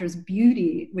Cleopatra's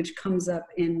beauty, which comes up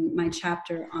in my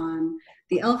chapter on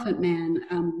the Elephant Man,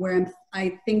 where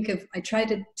I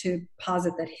tried to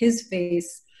posit that his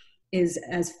face is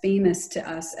as famous to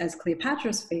us as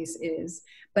Cleopatra's face is,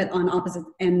 but on opposite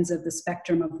ends of the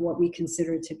spectrum of what we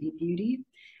consider to be beauty.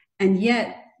 And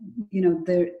yet,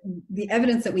 the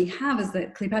evidence that we have is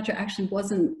that Cleopatra actually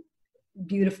wasn't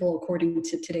beautiful according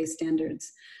to today's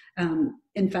standards.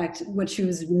 In fact, what she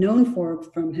was known for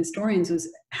from historians was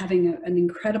having an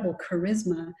incredible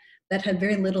charisma that had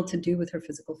very little to do with her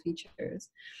physical features.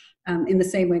 In the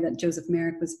same way that Joseph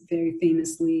Merrick was very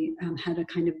famously had a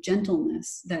kind of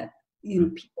gentleness that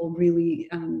people really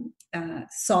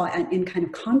saw in kind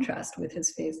of contrast with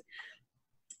his face.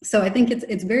 So I think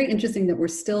it's very interesting that we're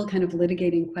still kind of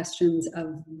litigating questions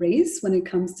of race when it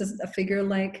comes to a figure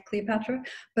like Cleopatra,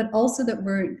 but also that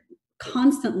we're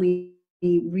constantly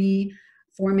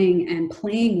reforming and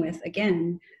playing with,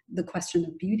 again, the question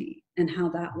of beauty and how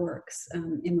that works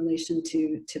in relation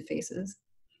to faces.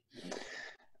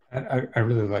 I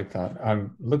really like that.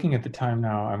 I'm looking at the time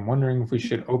now. I'm wondering if we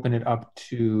should open it up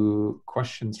to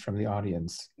questions from the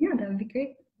audience. Yeah, that would be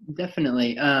great.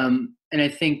 Definitely. And I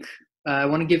think I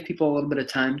want to give people a little bit of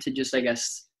time to just, I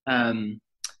guess,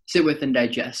 sit with and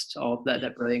digest all of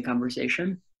that brilliant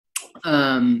conversation,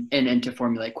 and to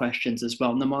formulate questions as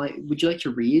well. Namwali, would you like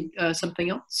to read something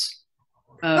else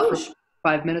for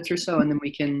 5 minutes or so, and then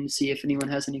we can see if anyone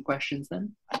has any questions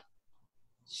then?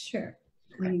 Sure.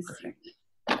 Okay, perfect.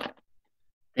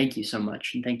 Thank you so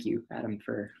much, and thank you, Adam,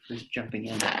 for jumping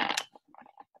in.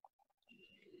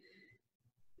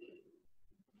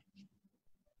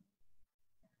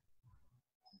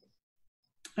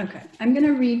 Okay, I'm going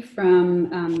to read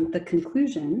from the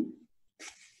conclusion,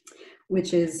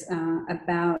 which is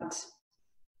about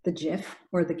the GIF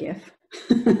or the GIF.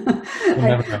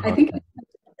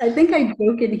 I think I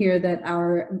joke in here that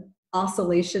our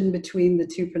oscillation between the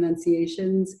two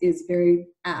pronunciations is very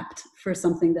apt for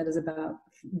something that is about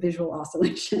visual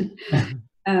oscillation.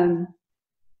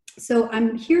 So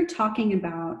I'm here talking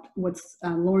about what's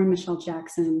Lauren Michelle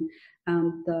Jackson,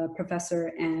 the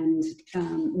professor and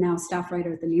now staff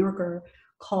writer at The New Yorker,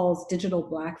 calls digital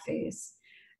blackface,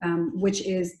 which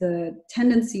is the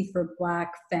tendency for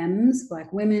Black femmes,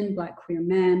 Black women, Black queer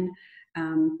men,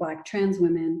 Black trans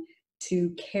women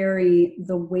to carry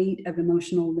the weight of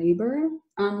emotional labor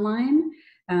online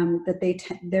that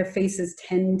their faces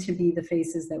tend to be the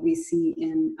faces that we see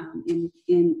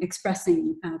in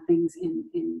expressing things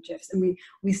in GIFs. And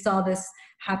we saw this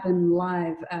happen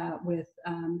live with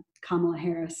Kamala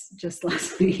Harris just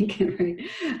last week, right?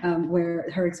 Where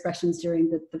her expressions during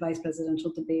the vice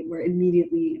presidential debate were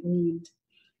immediately memed.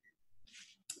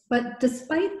 But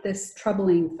despite this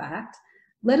troubling fact,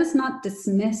 let us not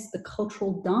dismiss the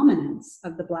cultural dominance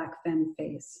of the Black femme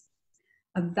face.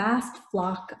 A vast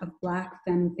flock of Black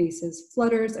femme faces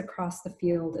flutters across the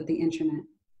field of the internet.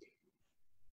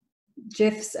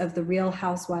 GIFs of the Real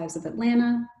Housewives of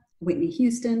Atlanta, Whitney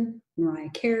Houston,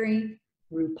 Mariah Carey,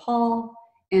 RuPaul,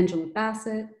 Angela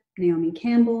Bassett, Naomi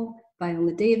Campbell,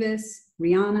 Viola Davis,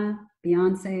 Rihanna,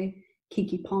 Beyonce,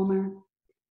 Keke Palmer.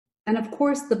 And of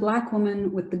course, the Black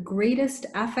woman with the greatest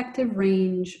affective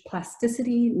range,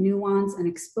 plasticity, nuance, and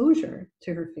exposure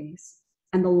to her face,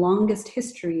 and the longest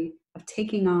history of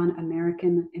taking on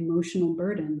American emotional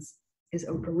burdens is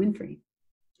Oprah Winfrey.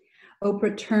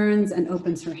 Oprah turns and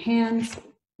opens her hands.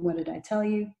 What did I tell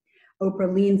you?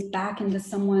 Oprah leans back into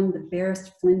someone, the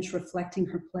barest flinch reflecting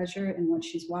her pleasure in what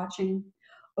she's watching.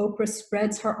 Oprah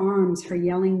spreads her arms, her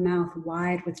yelling mouth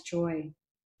wide with joy.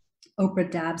 Oprah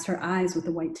dabs her eyes with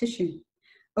a white tissue.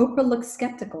 Oprah looks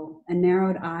skeptical, a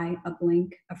narrowed eye, a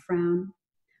blink, a frown.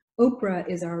 Oprah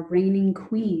is our reigning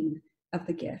queen of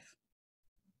the GIF.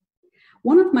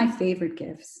 One of my favorite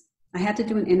GIFs, I had to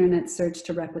do an internet search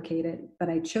to replicate it, but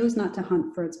I chose not to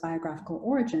hunt for its biographical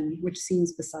origin, which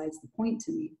seems besides the point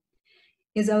to me,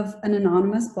 is of an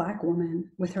anonymous Black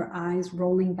woman with her eyes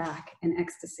rolling back in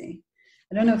ecstasy.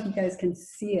 I don't know if you guys can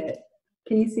see it.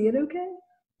 Can you see it okay?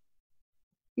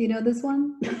 You know this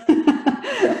one?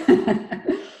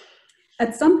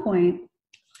 At some point,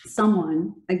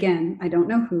 someone, again, I don't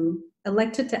know who,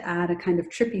 elected to add a kind of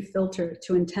trippy filter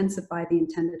to intensify the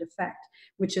intended effect,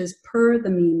 which is, per the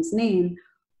meme's name,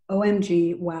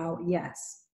 OMG, wow,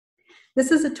 yes.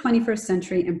 This is a 21st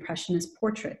century impressionist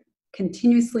portrait,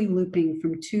 continuously looping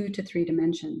from 2 to 3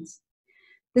 dimensions.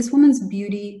 This woman's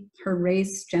beauty, her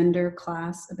race, gender,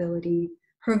 class, ability,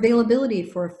 her availability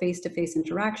for a face-to-face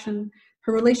interaction,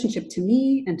 her relationship to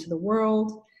me and to the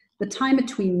world, the time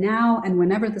between now and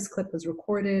whenever this clip was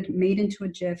recorded, made into a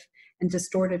GIF, and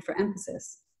distorted for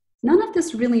emphasis. None of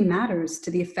this really matters to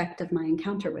the effect of my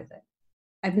encounter with it.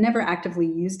 I've never actively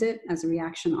used it as a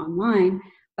reaction online,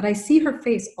 but I see her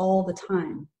face all the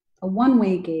time, a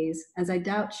one-way gaze, as I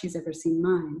doubt she's ever seen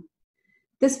mine.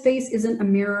 This face isn't a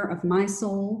mirror of my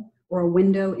soul or a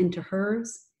window into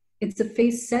hers. It's a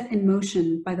face set in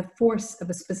motion by the force of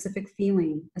a specific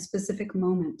feeling, a specific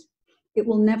moment. It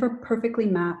will never perfectly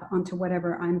map onto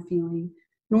whatever I'm feeling,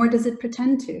 nor does it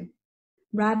pretend to.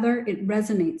 Rather, it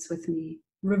resonates with me,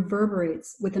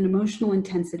 reverberates with an emotional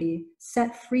intensity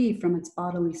set free from its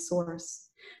bodily source.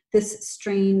 This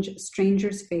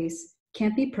stranger's face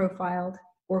can't be profiled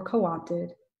or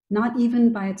co-opted, not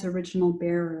even by its original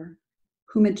bearer,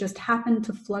 whom it just happened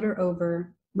to flutter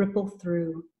over, ripple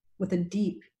through, with a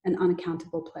deep and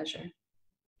unaccountable pleasure.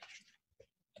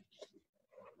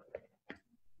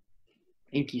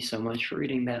 Thank you so much for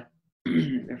reading that,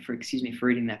 for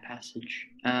reading that passage.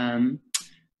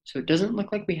 So it doesn't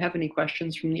look like we have any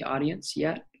questions from the audience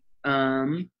yet.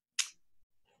 And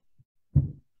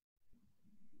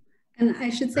I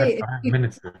should say, 5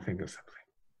 minutes to think of something.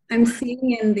 I'm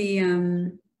seeing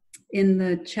in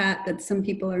the chat that some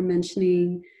people are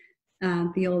mentioning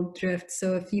the old drift.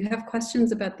 So if you have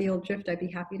questions about the old drift, I'd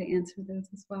be happy to answer those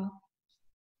as well.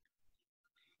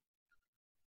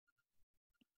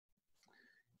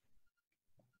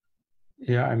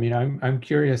 Yeah, I mean, I'm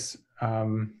curious.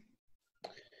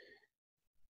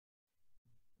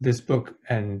 This book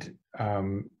and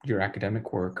your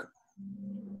academic work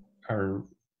are,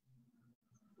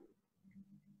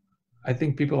 I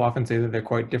think people often say that they're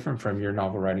quite different from your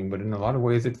novel writing, but in a lot of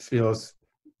ways it feels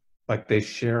like they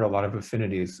share a lot of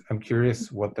affinities. I'm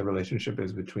curious what the relationship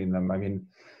is between them. I mean,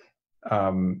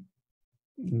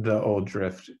 The Old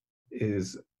Drift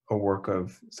is a work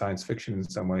of science fiction in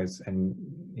some ways, and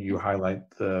you highlight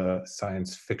the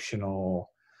science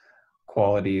fictional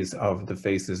qualities of the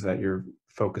faces that you're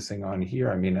focusing on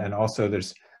here. I mean, and also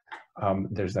there's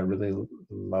that really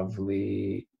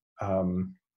lovely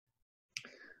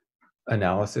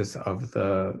analysis of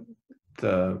the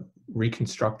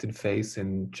reconstructed face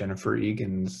in Jennifer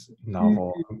Egan's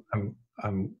novel.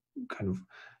 I'm kind of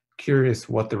curious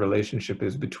what the relationship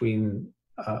is between,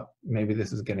 maybe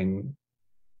this is getting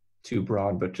too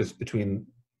broad, but just between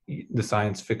the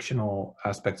science fictional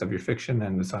aspects of your fiction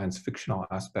and the science fictional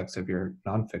aspects of your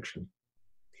nonfiction.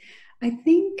 I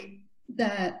think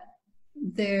that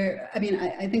I mean,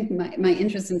 I think my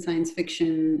interest in science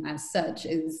fiction as such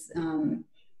is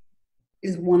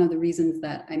one of the reasons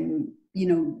that I'm,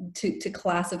 to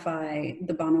classify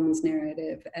the Bon Omens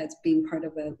narrative as being part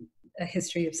of a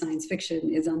history of science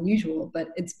fiction is unusual, but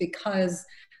it's because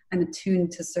I'm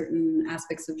attuned to certain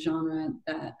aspects of genre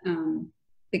that,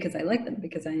 because I like them,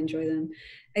 because I enjoy them.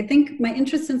 I think my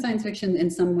interest in science fiction in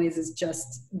some ways is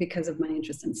just because of my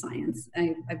interest in science.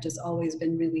 I've just always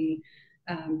been really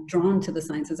drawn to the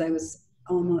sciences. I was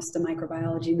almost a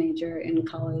microbiology major in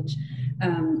college,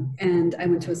 and I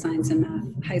went to a science and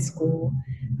math high school.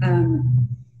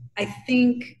 I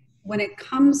think when it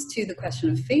comes to the question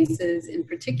of faces in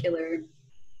particular,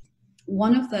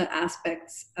 one of the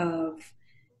aspects of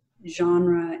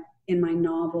genre in my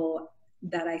novel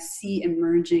that I see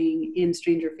emerging in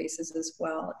Stranger Faces as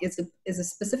well is a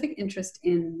specific interest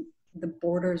in the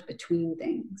borders between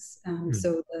things.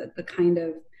 So the kind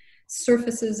of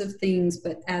surfaces of things,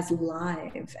 but as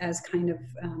live, as kind of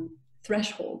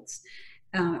thresholds,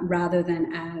 rather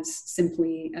than as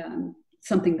simply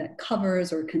something that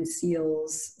covers or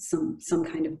conceals some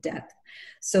kind of depth.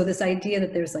 So this idea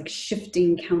that there's like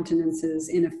shifting countenances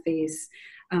in a face,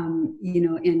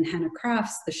 in Hannah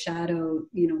Craft's The Shadow,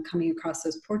 coming across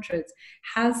those portraits,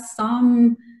 has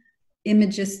some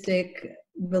imagistic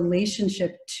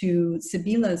relationship to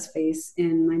Sibila's face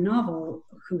in my novel,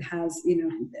 who has,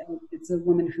 it's a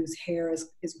woman whose hair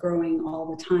is growing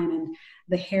all the time, and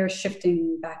the hair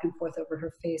shifting back and forth over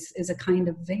her face is a kind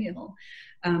of veil.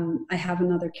 I have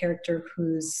another character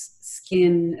who is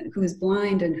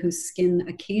blind and whose skin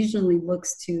occasionally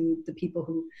looks to the people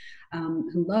who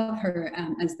love her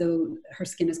as though her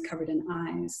skin is covered in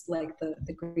eyes, like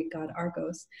the Greek god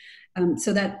Argos.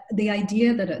 So that the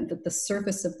idea that the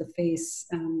surface of the face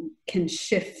can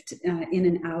shift in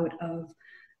and out of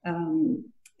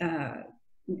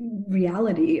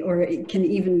reality, or it can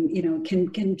even,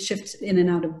 can shift in and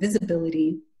out of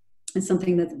visibility, is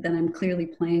something that I'm clearly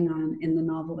playing on in the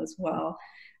novel as well.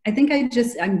 I think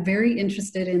I'm very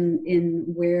interested in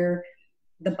where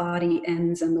the body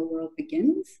ends and the world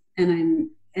begins, and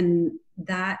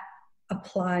that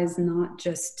applies not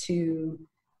just to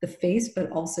the face, but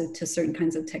also to certain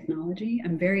kinds of technology.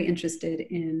 I'm very interested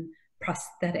in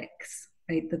prosthetics,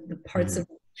 right? The parts of.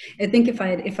 I think if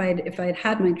I'd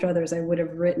had my druthers, I would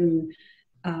have written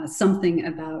something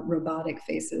about robotic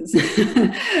faces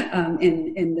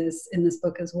in this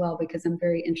book as well, because I'm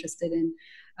very interested in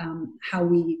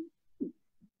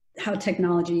how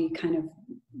technology kind of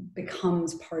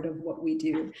becomes part of what we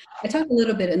do. I talk a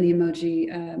little bit in the emoji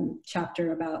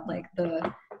chapter about like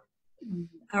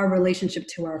our relationship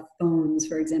to our phones,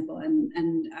 for example,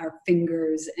 and our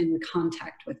fingers in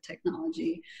contact with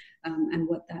technology, and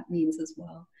what that means as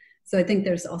well. So I think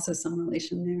there's also some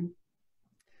relation there.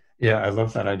 Yeah, I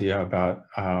love that idea about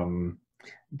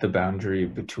the boundary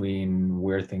between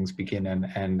where things begin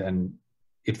and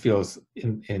it feels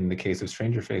in the case of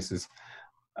Stranger Faces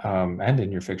and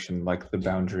in your fiction, like the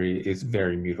boundary is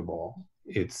very mutable.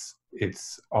 It's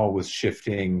always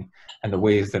shifting, and the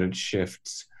ways that it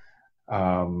shifts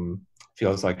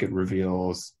feels like it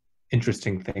reveals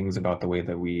interesting things about the way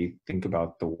that we think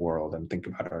about the world and think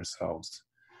about ourselves.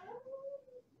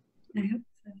 I hope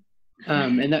so.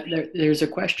 And there's a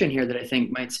question here that I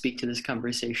think might speak to this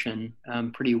conversation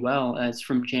pretty well. It's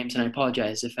from James, and I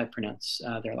apologize if I pronounce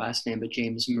their last name, but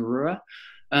James Marura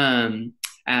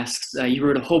asks, you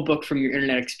wrote a whole book from your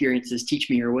internet experiences, teach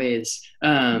me your ways.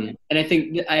 And I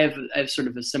think I have sort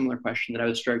of a similar question that I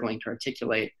was struggling to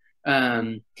articulate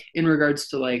in regards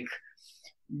to like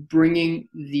bringing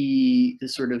the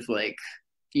sort of like,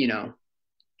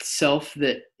 self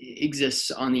that exists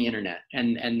on the internet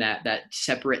and that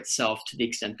separate self, to the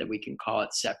extent that we can call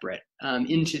it separate,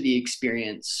 into the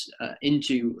experience,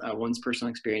 into one's personal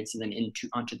experience, and then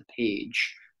onto the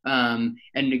page, and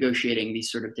negotiating these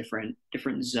sort of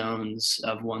different zones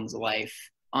of one's life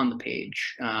on the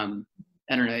page. I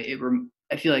don't know,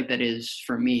 I feel like that is,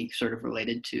 for me, sort of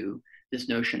related to this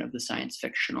notion of the science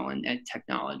fictional and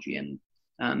technology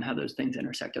and how those things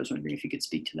intersect. I was wondering if you could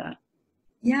speak to that.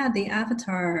 Yeah, the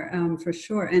avatar, for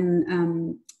sure.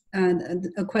 And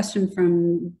a question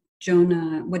from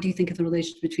Jonah, what do you think of the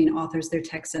relationship between authors, their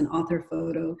text, and author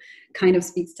photo, kind of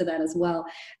speaks to that as well.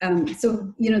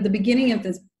 So, the beginning of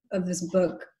this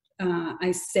book,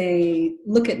 I say,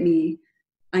 look at me,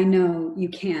 I know you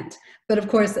can't. But of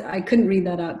course, I couldn't read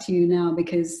that out to you now,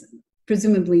 because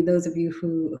presumably those of you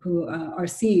who are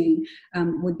seeing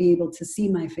would be able to see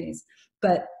my face.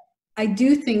 But I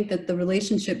do think that the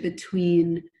relationship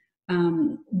between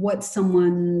what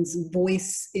someone's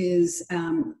voice is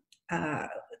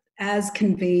as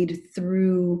conveyed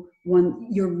through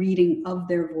your reading of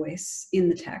their voice in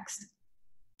the text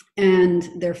and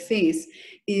their face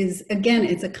is, again,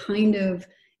 it's a kind of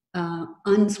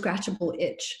unscratchable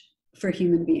itch for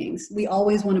human beings. We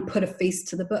always want to put a face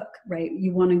to the book, right?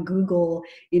 You want to Google,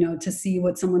 to see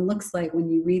what someone looks like when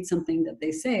you read something that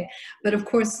they say. But of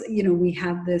course, we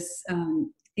have this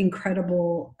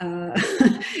incredible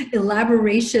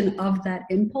elaboration of that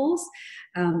impulse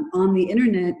on the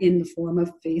internet in the form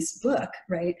of Facebook,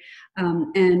 right?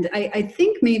 And I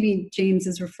think maybe James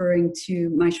is referring to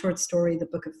my short story, The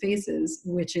Book of Faces,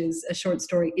 which is a short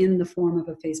story in the form of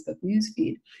a Facebook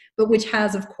newsfeed, but which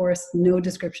has, of course, no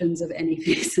descriptions of any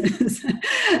faces,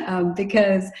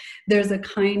 because there's a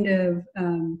kind of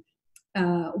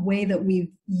way that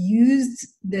we've used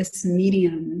this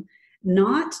medium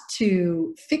not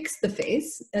to fix the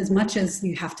face as much as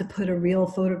you have to put a real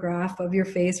photograph of your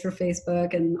face for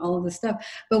Facebook and all of this stuff,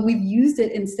 but we've used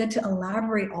it instead to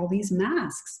elaborate all these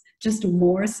masks, just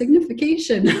more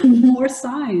signification, more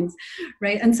signs,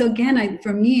 right? And so again,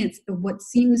 for me, it's what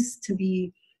seems to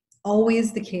be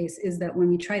always the case is that when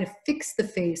we try to fix the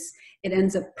face, it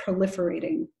ends up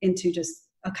proliferating into just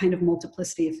a kind of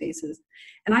multiplicity of faces.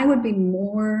 And I would be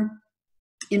more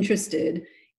interested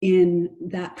in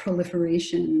that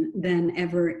proliferation than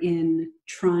ever in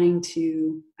trying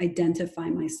to identify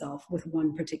myself with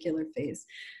one particular face.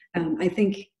 I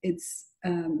think it's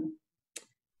a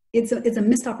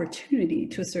missed opportunity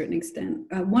to a certain extent.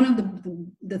 One of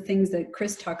the things that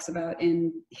Chris talks about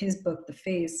in his book, The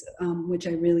Face, which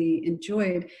I really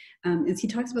enjoyed, is he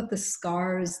talks about the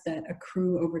scars that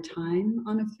accrue over time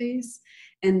on a face.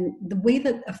 And the way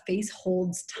that a face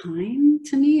holds time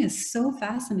to me is so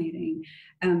fascinating.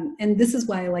 And this is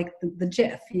why I like the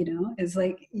GIF, is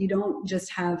like you don't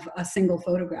just have a single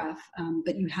photograph,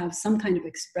 but you have some kind of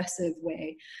expressive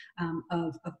way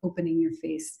of opening your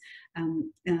face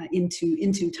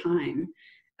into time.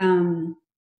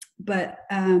 But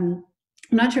I'm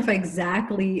not sure if I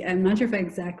exactly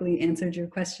answered your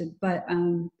question, but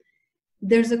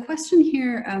there's a question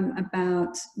here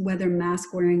about whether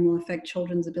mask wearing will affect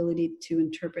children's ability to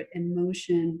interpret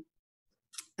emotion.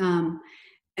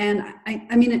 And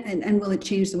I mean, and will it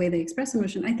change the way they express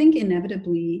emotion? I think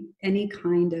inevitably any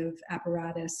kind of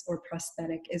apparatus or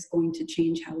prosthetic is going to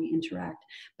change how we interact.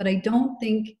 But I don't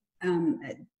think,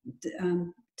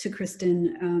 to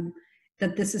Kristen,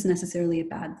 that this is necessarily a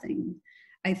bad thing.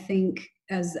 I think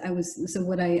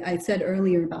what I said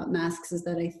earlier about masks is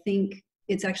that I think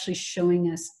it's actually showing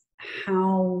us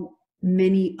how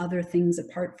many other things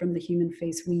apart from the human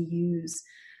face we use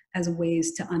as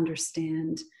ways to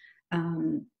understand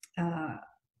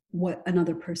what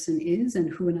another person is and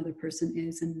who another person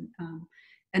is,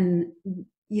 and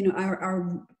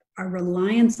our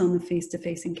reliance on the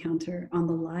face-to-face encounter, on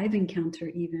the live encounter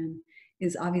even,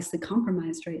 is obviously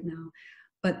compromised right now.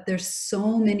 But there's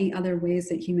so many other ways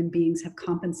that human beings have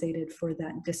compensated for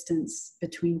that distance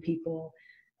between people.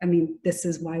 I mean, this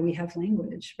is why we have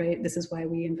language, right? This is why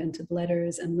we invented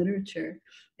letters and literature,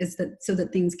 is that so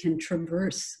that things can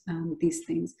traverse these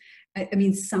things. I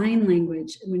mean, sign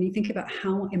language, when you think about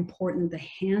how important the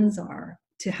hands are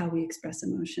to how we express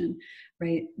emotion,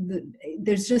 right?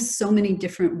 There's just so many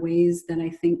different ways that I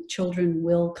think children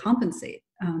will compensate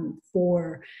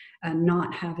for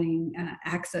not having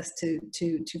access to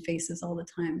faces all the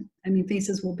time. I mean,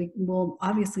 faces will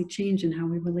obviously change, and how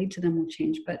we relate to them will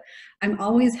change, but I'm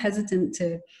always hesitant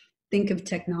to think of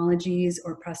technologies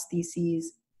or prostheses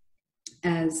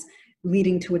as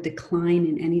leading to a decline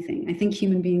in anything. I think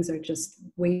human beings are just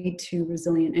way too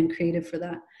resilient and creative for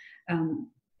that.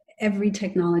 Every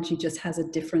technology just has a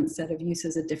different set of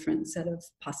uses, a different set of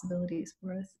possibilities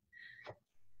for us.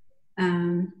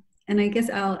 And I guess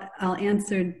I'll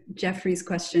answer Jeffrey's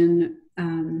question.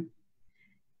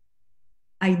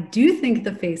 I do think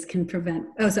the face can prevent,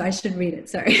 so I should read it,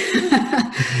 sorry.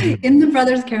 In The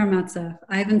Brothers Karamazov,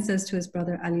 Ivan says to his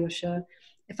brother Alyosha,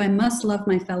 "If I must love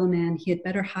my fellow man, he had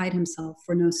better hide himself,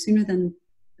 for no sooner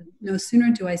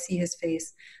do I see his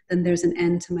face than there's an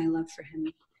end to my love for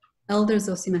him." Elder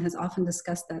Zosima has often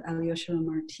discussed that, Alyosha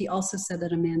remarked. He also said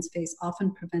that a man's face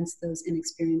often prevents those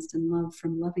inexperienced in love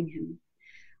from loving him.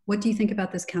 What do you think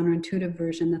about this counterintuitive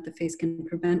version that the face can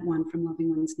prevent one from loving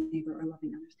one's neighbor or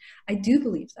loving others? I do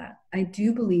believe that. I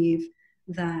do believe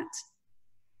that,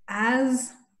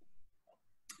 as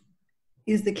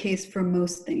is the case for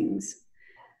most things,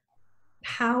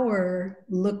 power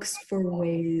looks for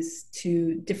ways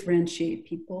to differentiate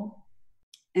people.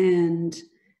 And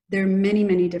there are many,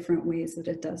 many different ways that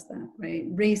it does that, right?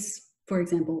 Race, for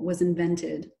example, was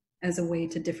invented as a way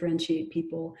to differentiate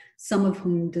people, some of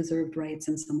whom deserved rights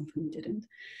and some of whom didn't.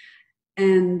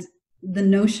 And the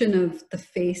notion of the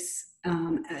face,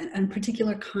 a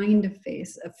particular kind of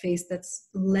face, a face that's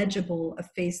legible, a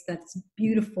face that's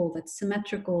beautiful, that's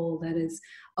symmetrical,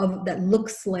 that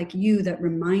looks like you, that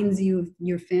reminds you of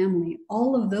your family.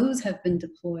 All of those have been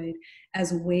deployed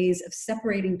as ways of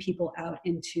separating people out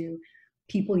into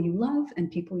people you love and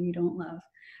people you don't love.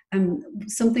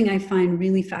 Something I find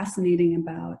really fascinating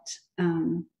about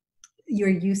your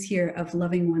use here of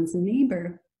loving one's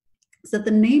neighbor is that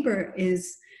the neighbor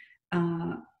is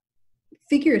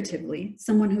figuratively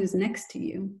someone who is next to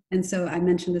you. And so I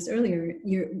mentioned this earlier,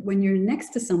 when you're next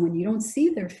to someone, you don't see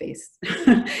their face.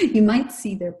 You might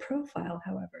see their profile,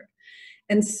 however.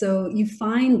 And so you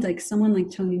find like someone like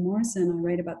Toni Morrison, I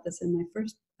write about this in my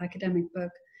first academic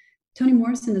book. Toni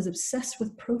Morrison is obsessed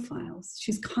with profiles.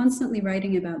 She's constantly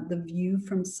writing about the view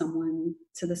from someone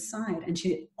to the side. And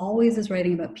she always is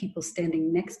writing about people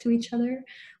standing next to each other,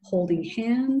 holding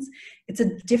hands. It's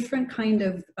a different kind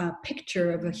of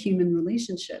picture of a human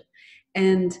relationship.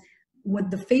 And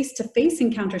what the face-to-face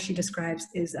encounter she describes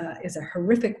is a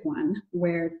horrific one,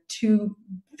 where two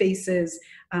faces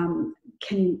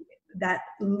can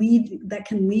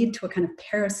lead to a kind of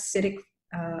parasitic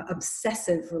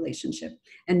obsessive relationship.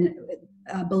 And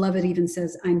Beloved even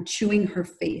says, I'm chewing her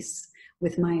face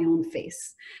with my own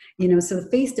face. So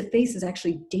face-to-face is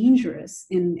actually dangerous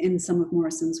in some of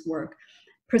Morrison's work,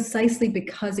 precisely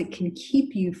because it can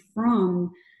keep you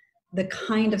from the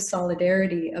kind of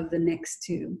solidarity of the next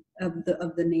to, of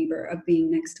the neighbor, of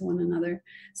being next to one another.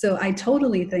 So I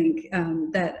totally think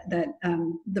that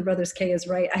the Brothers K is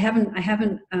right. I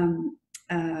haven't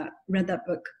read that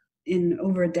book in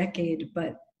over a decade,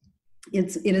 but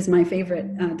it is my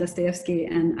favorite Dostoevsky,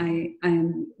 and I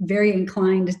am very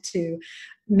inclined to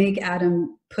make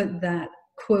Adam put that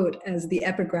quote as the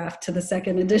epigraph to the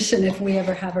second edition if we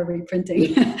ever have a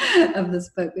reprinting of this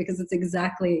book, because it's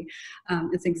exactly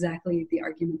the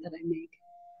argument that I make.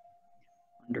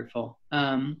 Wonderful.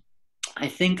 I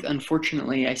think,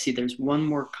 unfortunately, I see there's one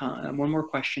more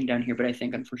question down here, but I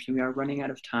think unfortunately we are running out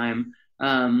of time.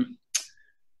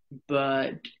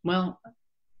 But well,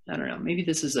 I don't know. Maybe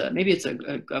it's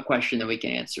a question that we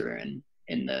can answer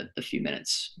in the few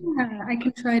minutes. Yeah, I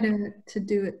can try to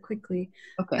do it quickly.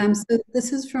 Okay. So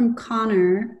this is from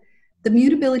Connor. The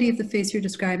mutability of the face you're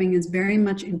describing is very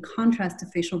much in contrast to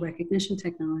facial recognition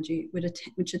technology,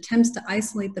 which attempts to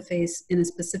isolate the face in a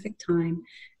specific time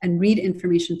and read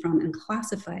information from and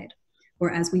classify it,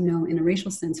 or as we know in a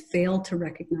racial sense, fail to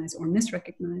recognize or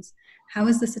misrecognize. How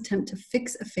is this attempt to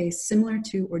fix a face similar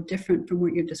to or different from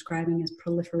what you're describing as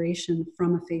proliferation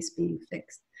from a face being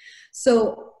fixed?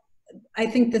 So I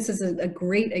think this is a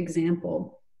great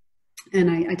example,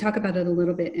 and I talk about it a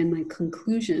little bit in my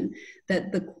conclusion,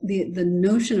 that the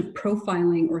notion of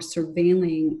profiling or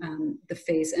surveilling the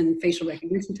face and facial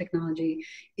recognition technology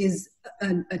is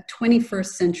a 21st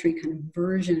century kind of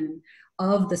version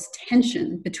of this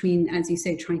tension between, as you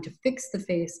say, trying to fix the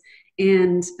face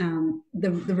and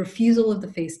the refusal of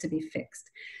the face to be fixed.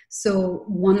 So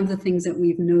one of the things that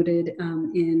we've noted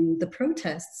in the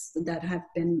protests that have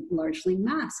been largely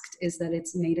masked is that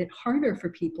it's made it harder for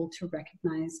people to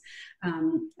recognize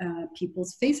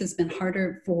people's faces, been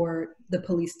harder for the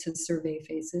police to survey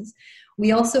faces.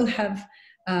 We also have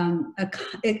a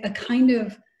kind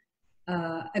of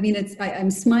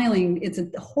I'm smiling, it's a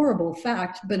horrible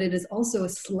fact, but it is also a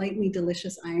slightly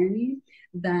delicious irony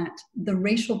that the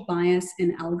racial bias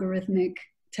in algorithmic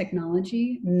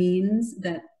technology means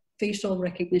that facial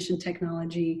recognition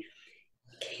technology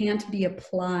can't be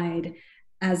applied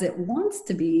as it wants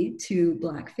to be to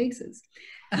Black faces.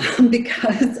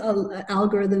 Because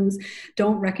algorithms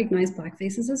don't recognize Black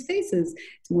faces as faces.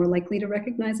 It's more likely to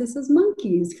recognize us as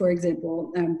monkeys, for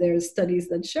example. There's studies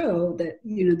that show that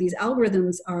these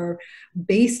algorithms are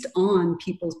based on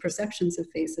people's perceptions of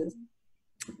faces.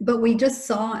 But we just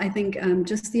saw, I think,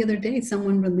 just the other day,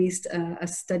 someone released a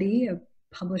study,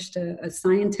 published a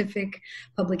scientific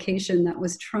publication that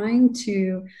was trying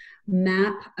to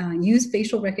use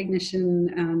facial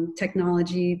recognition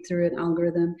technology through an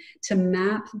algorithm to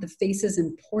map the faces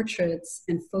in portraits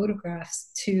and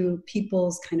photographs to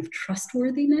people's kind of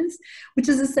trustworthiness, which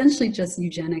is essentially just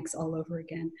eugenics all over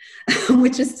again.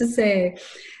 Which is to say,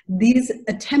 these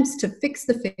attempts to fix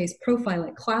the face, profile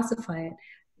it, classify it,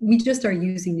 we just are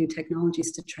using new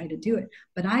technologies to try to do it.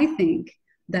 But I think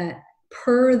that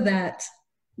per that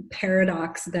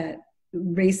paradox that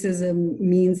racism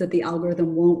means that the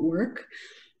algorithm won't work,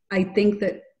 I think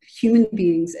that human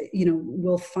beings,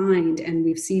 will find, and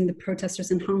we've seen the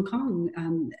protesters in Hong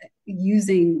Kong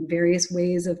using various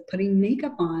ways of putting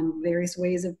makeup on, various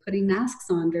ways of putting masks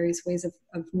on, various ways of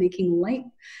making light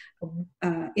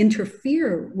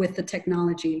interfere with the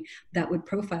technology that would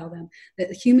profile them.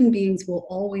 That human beings will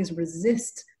always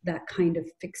resist that kind of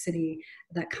fixity,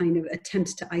 that kind of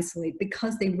attempt to isolate,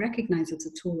 because they recognize it's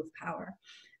a tool of power.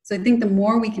 So I think the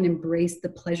more we can embrace the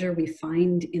pleasure we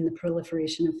find in the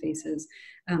proliferation of faces,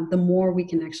 the more we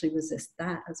can actually resist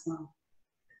that as well.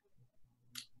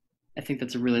 I think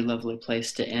that's a really lovely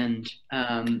place to end.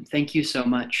 Thank you so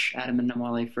much, Adam and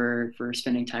Namwali, for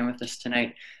spending time with us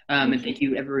tonight. And thank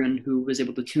you everyone who was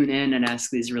able to tune in and ask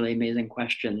these really amazing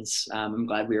questions. I'm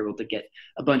glad we were able to get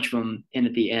a bunch of them in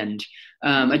at the end.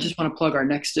 I just want to plug our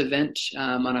next event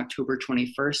on October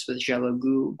 21st with Jalo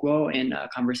Guo in a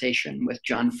conversation with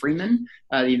John Freeman.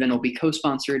 The event will be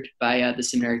co-sponsored by the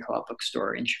Seminary Co-op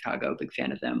Bookstore in Chicago. Big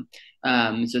fan of them.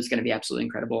 So it's going to be absolutely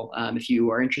incredible. If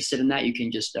you are interested in that, you can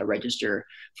just register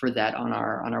for that on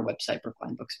our website,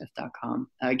 brooklinebooksmith.com.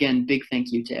 Again, big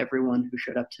thank you to everyone who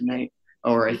showed up tonight,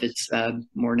 or if it's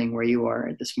morning where you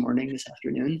are this morning, this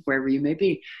afternoon, wherever you may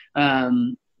be.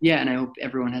 Yeah, and I hope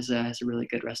everyone has a really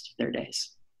good rest of their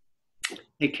days.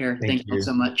 Take care. Thank you all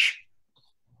so much.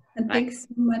 And thanks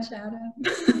so much,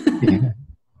 Adam.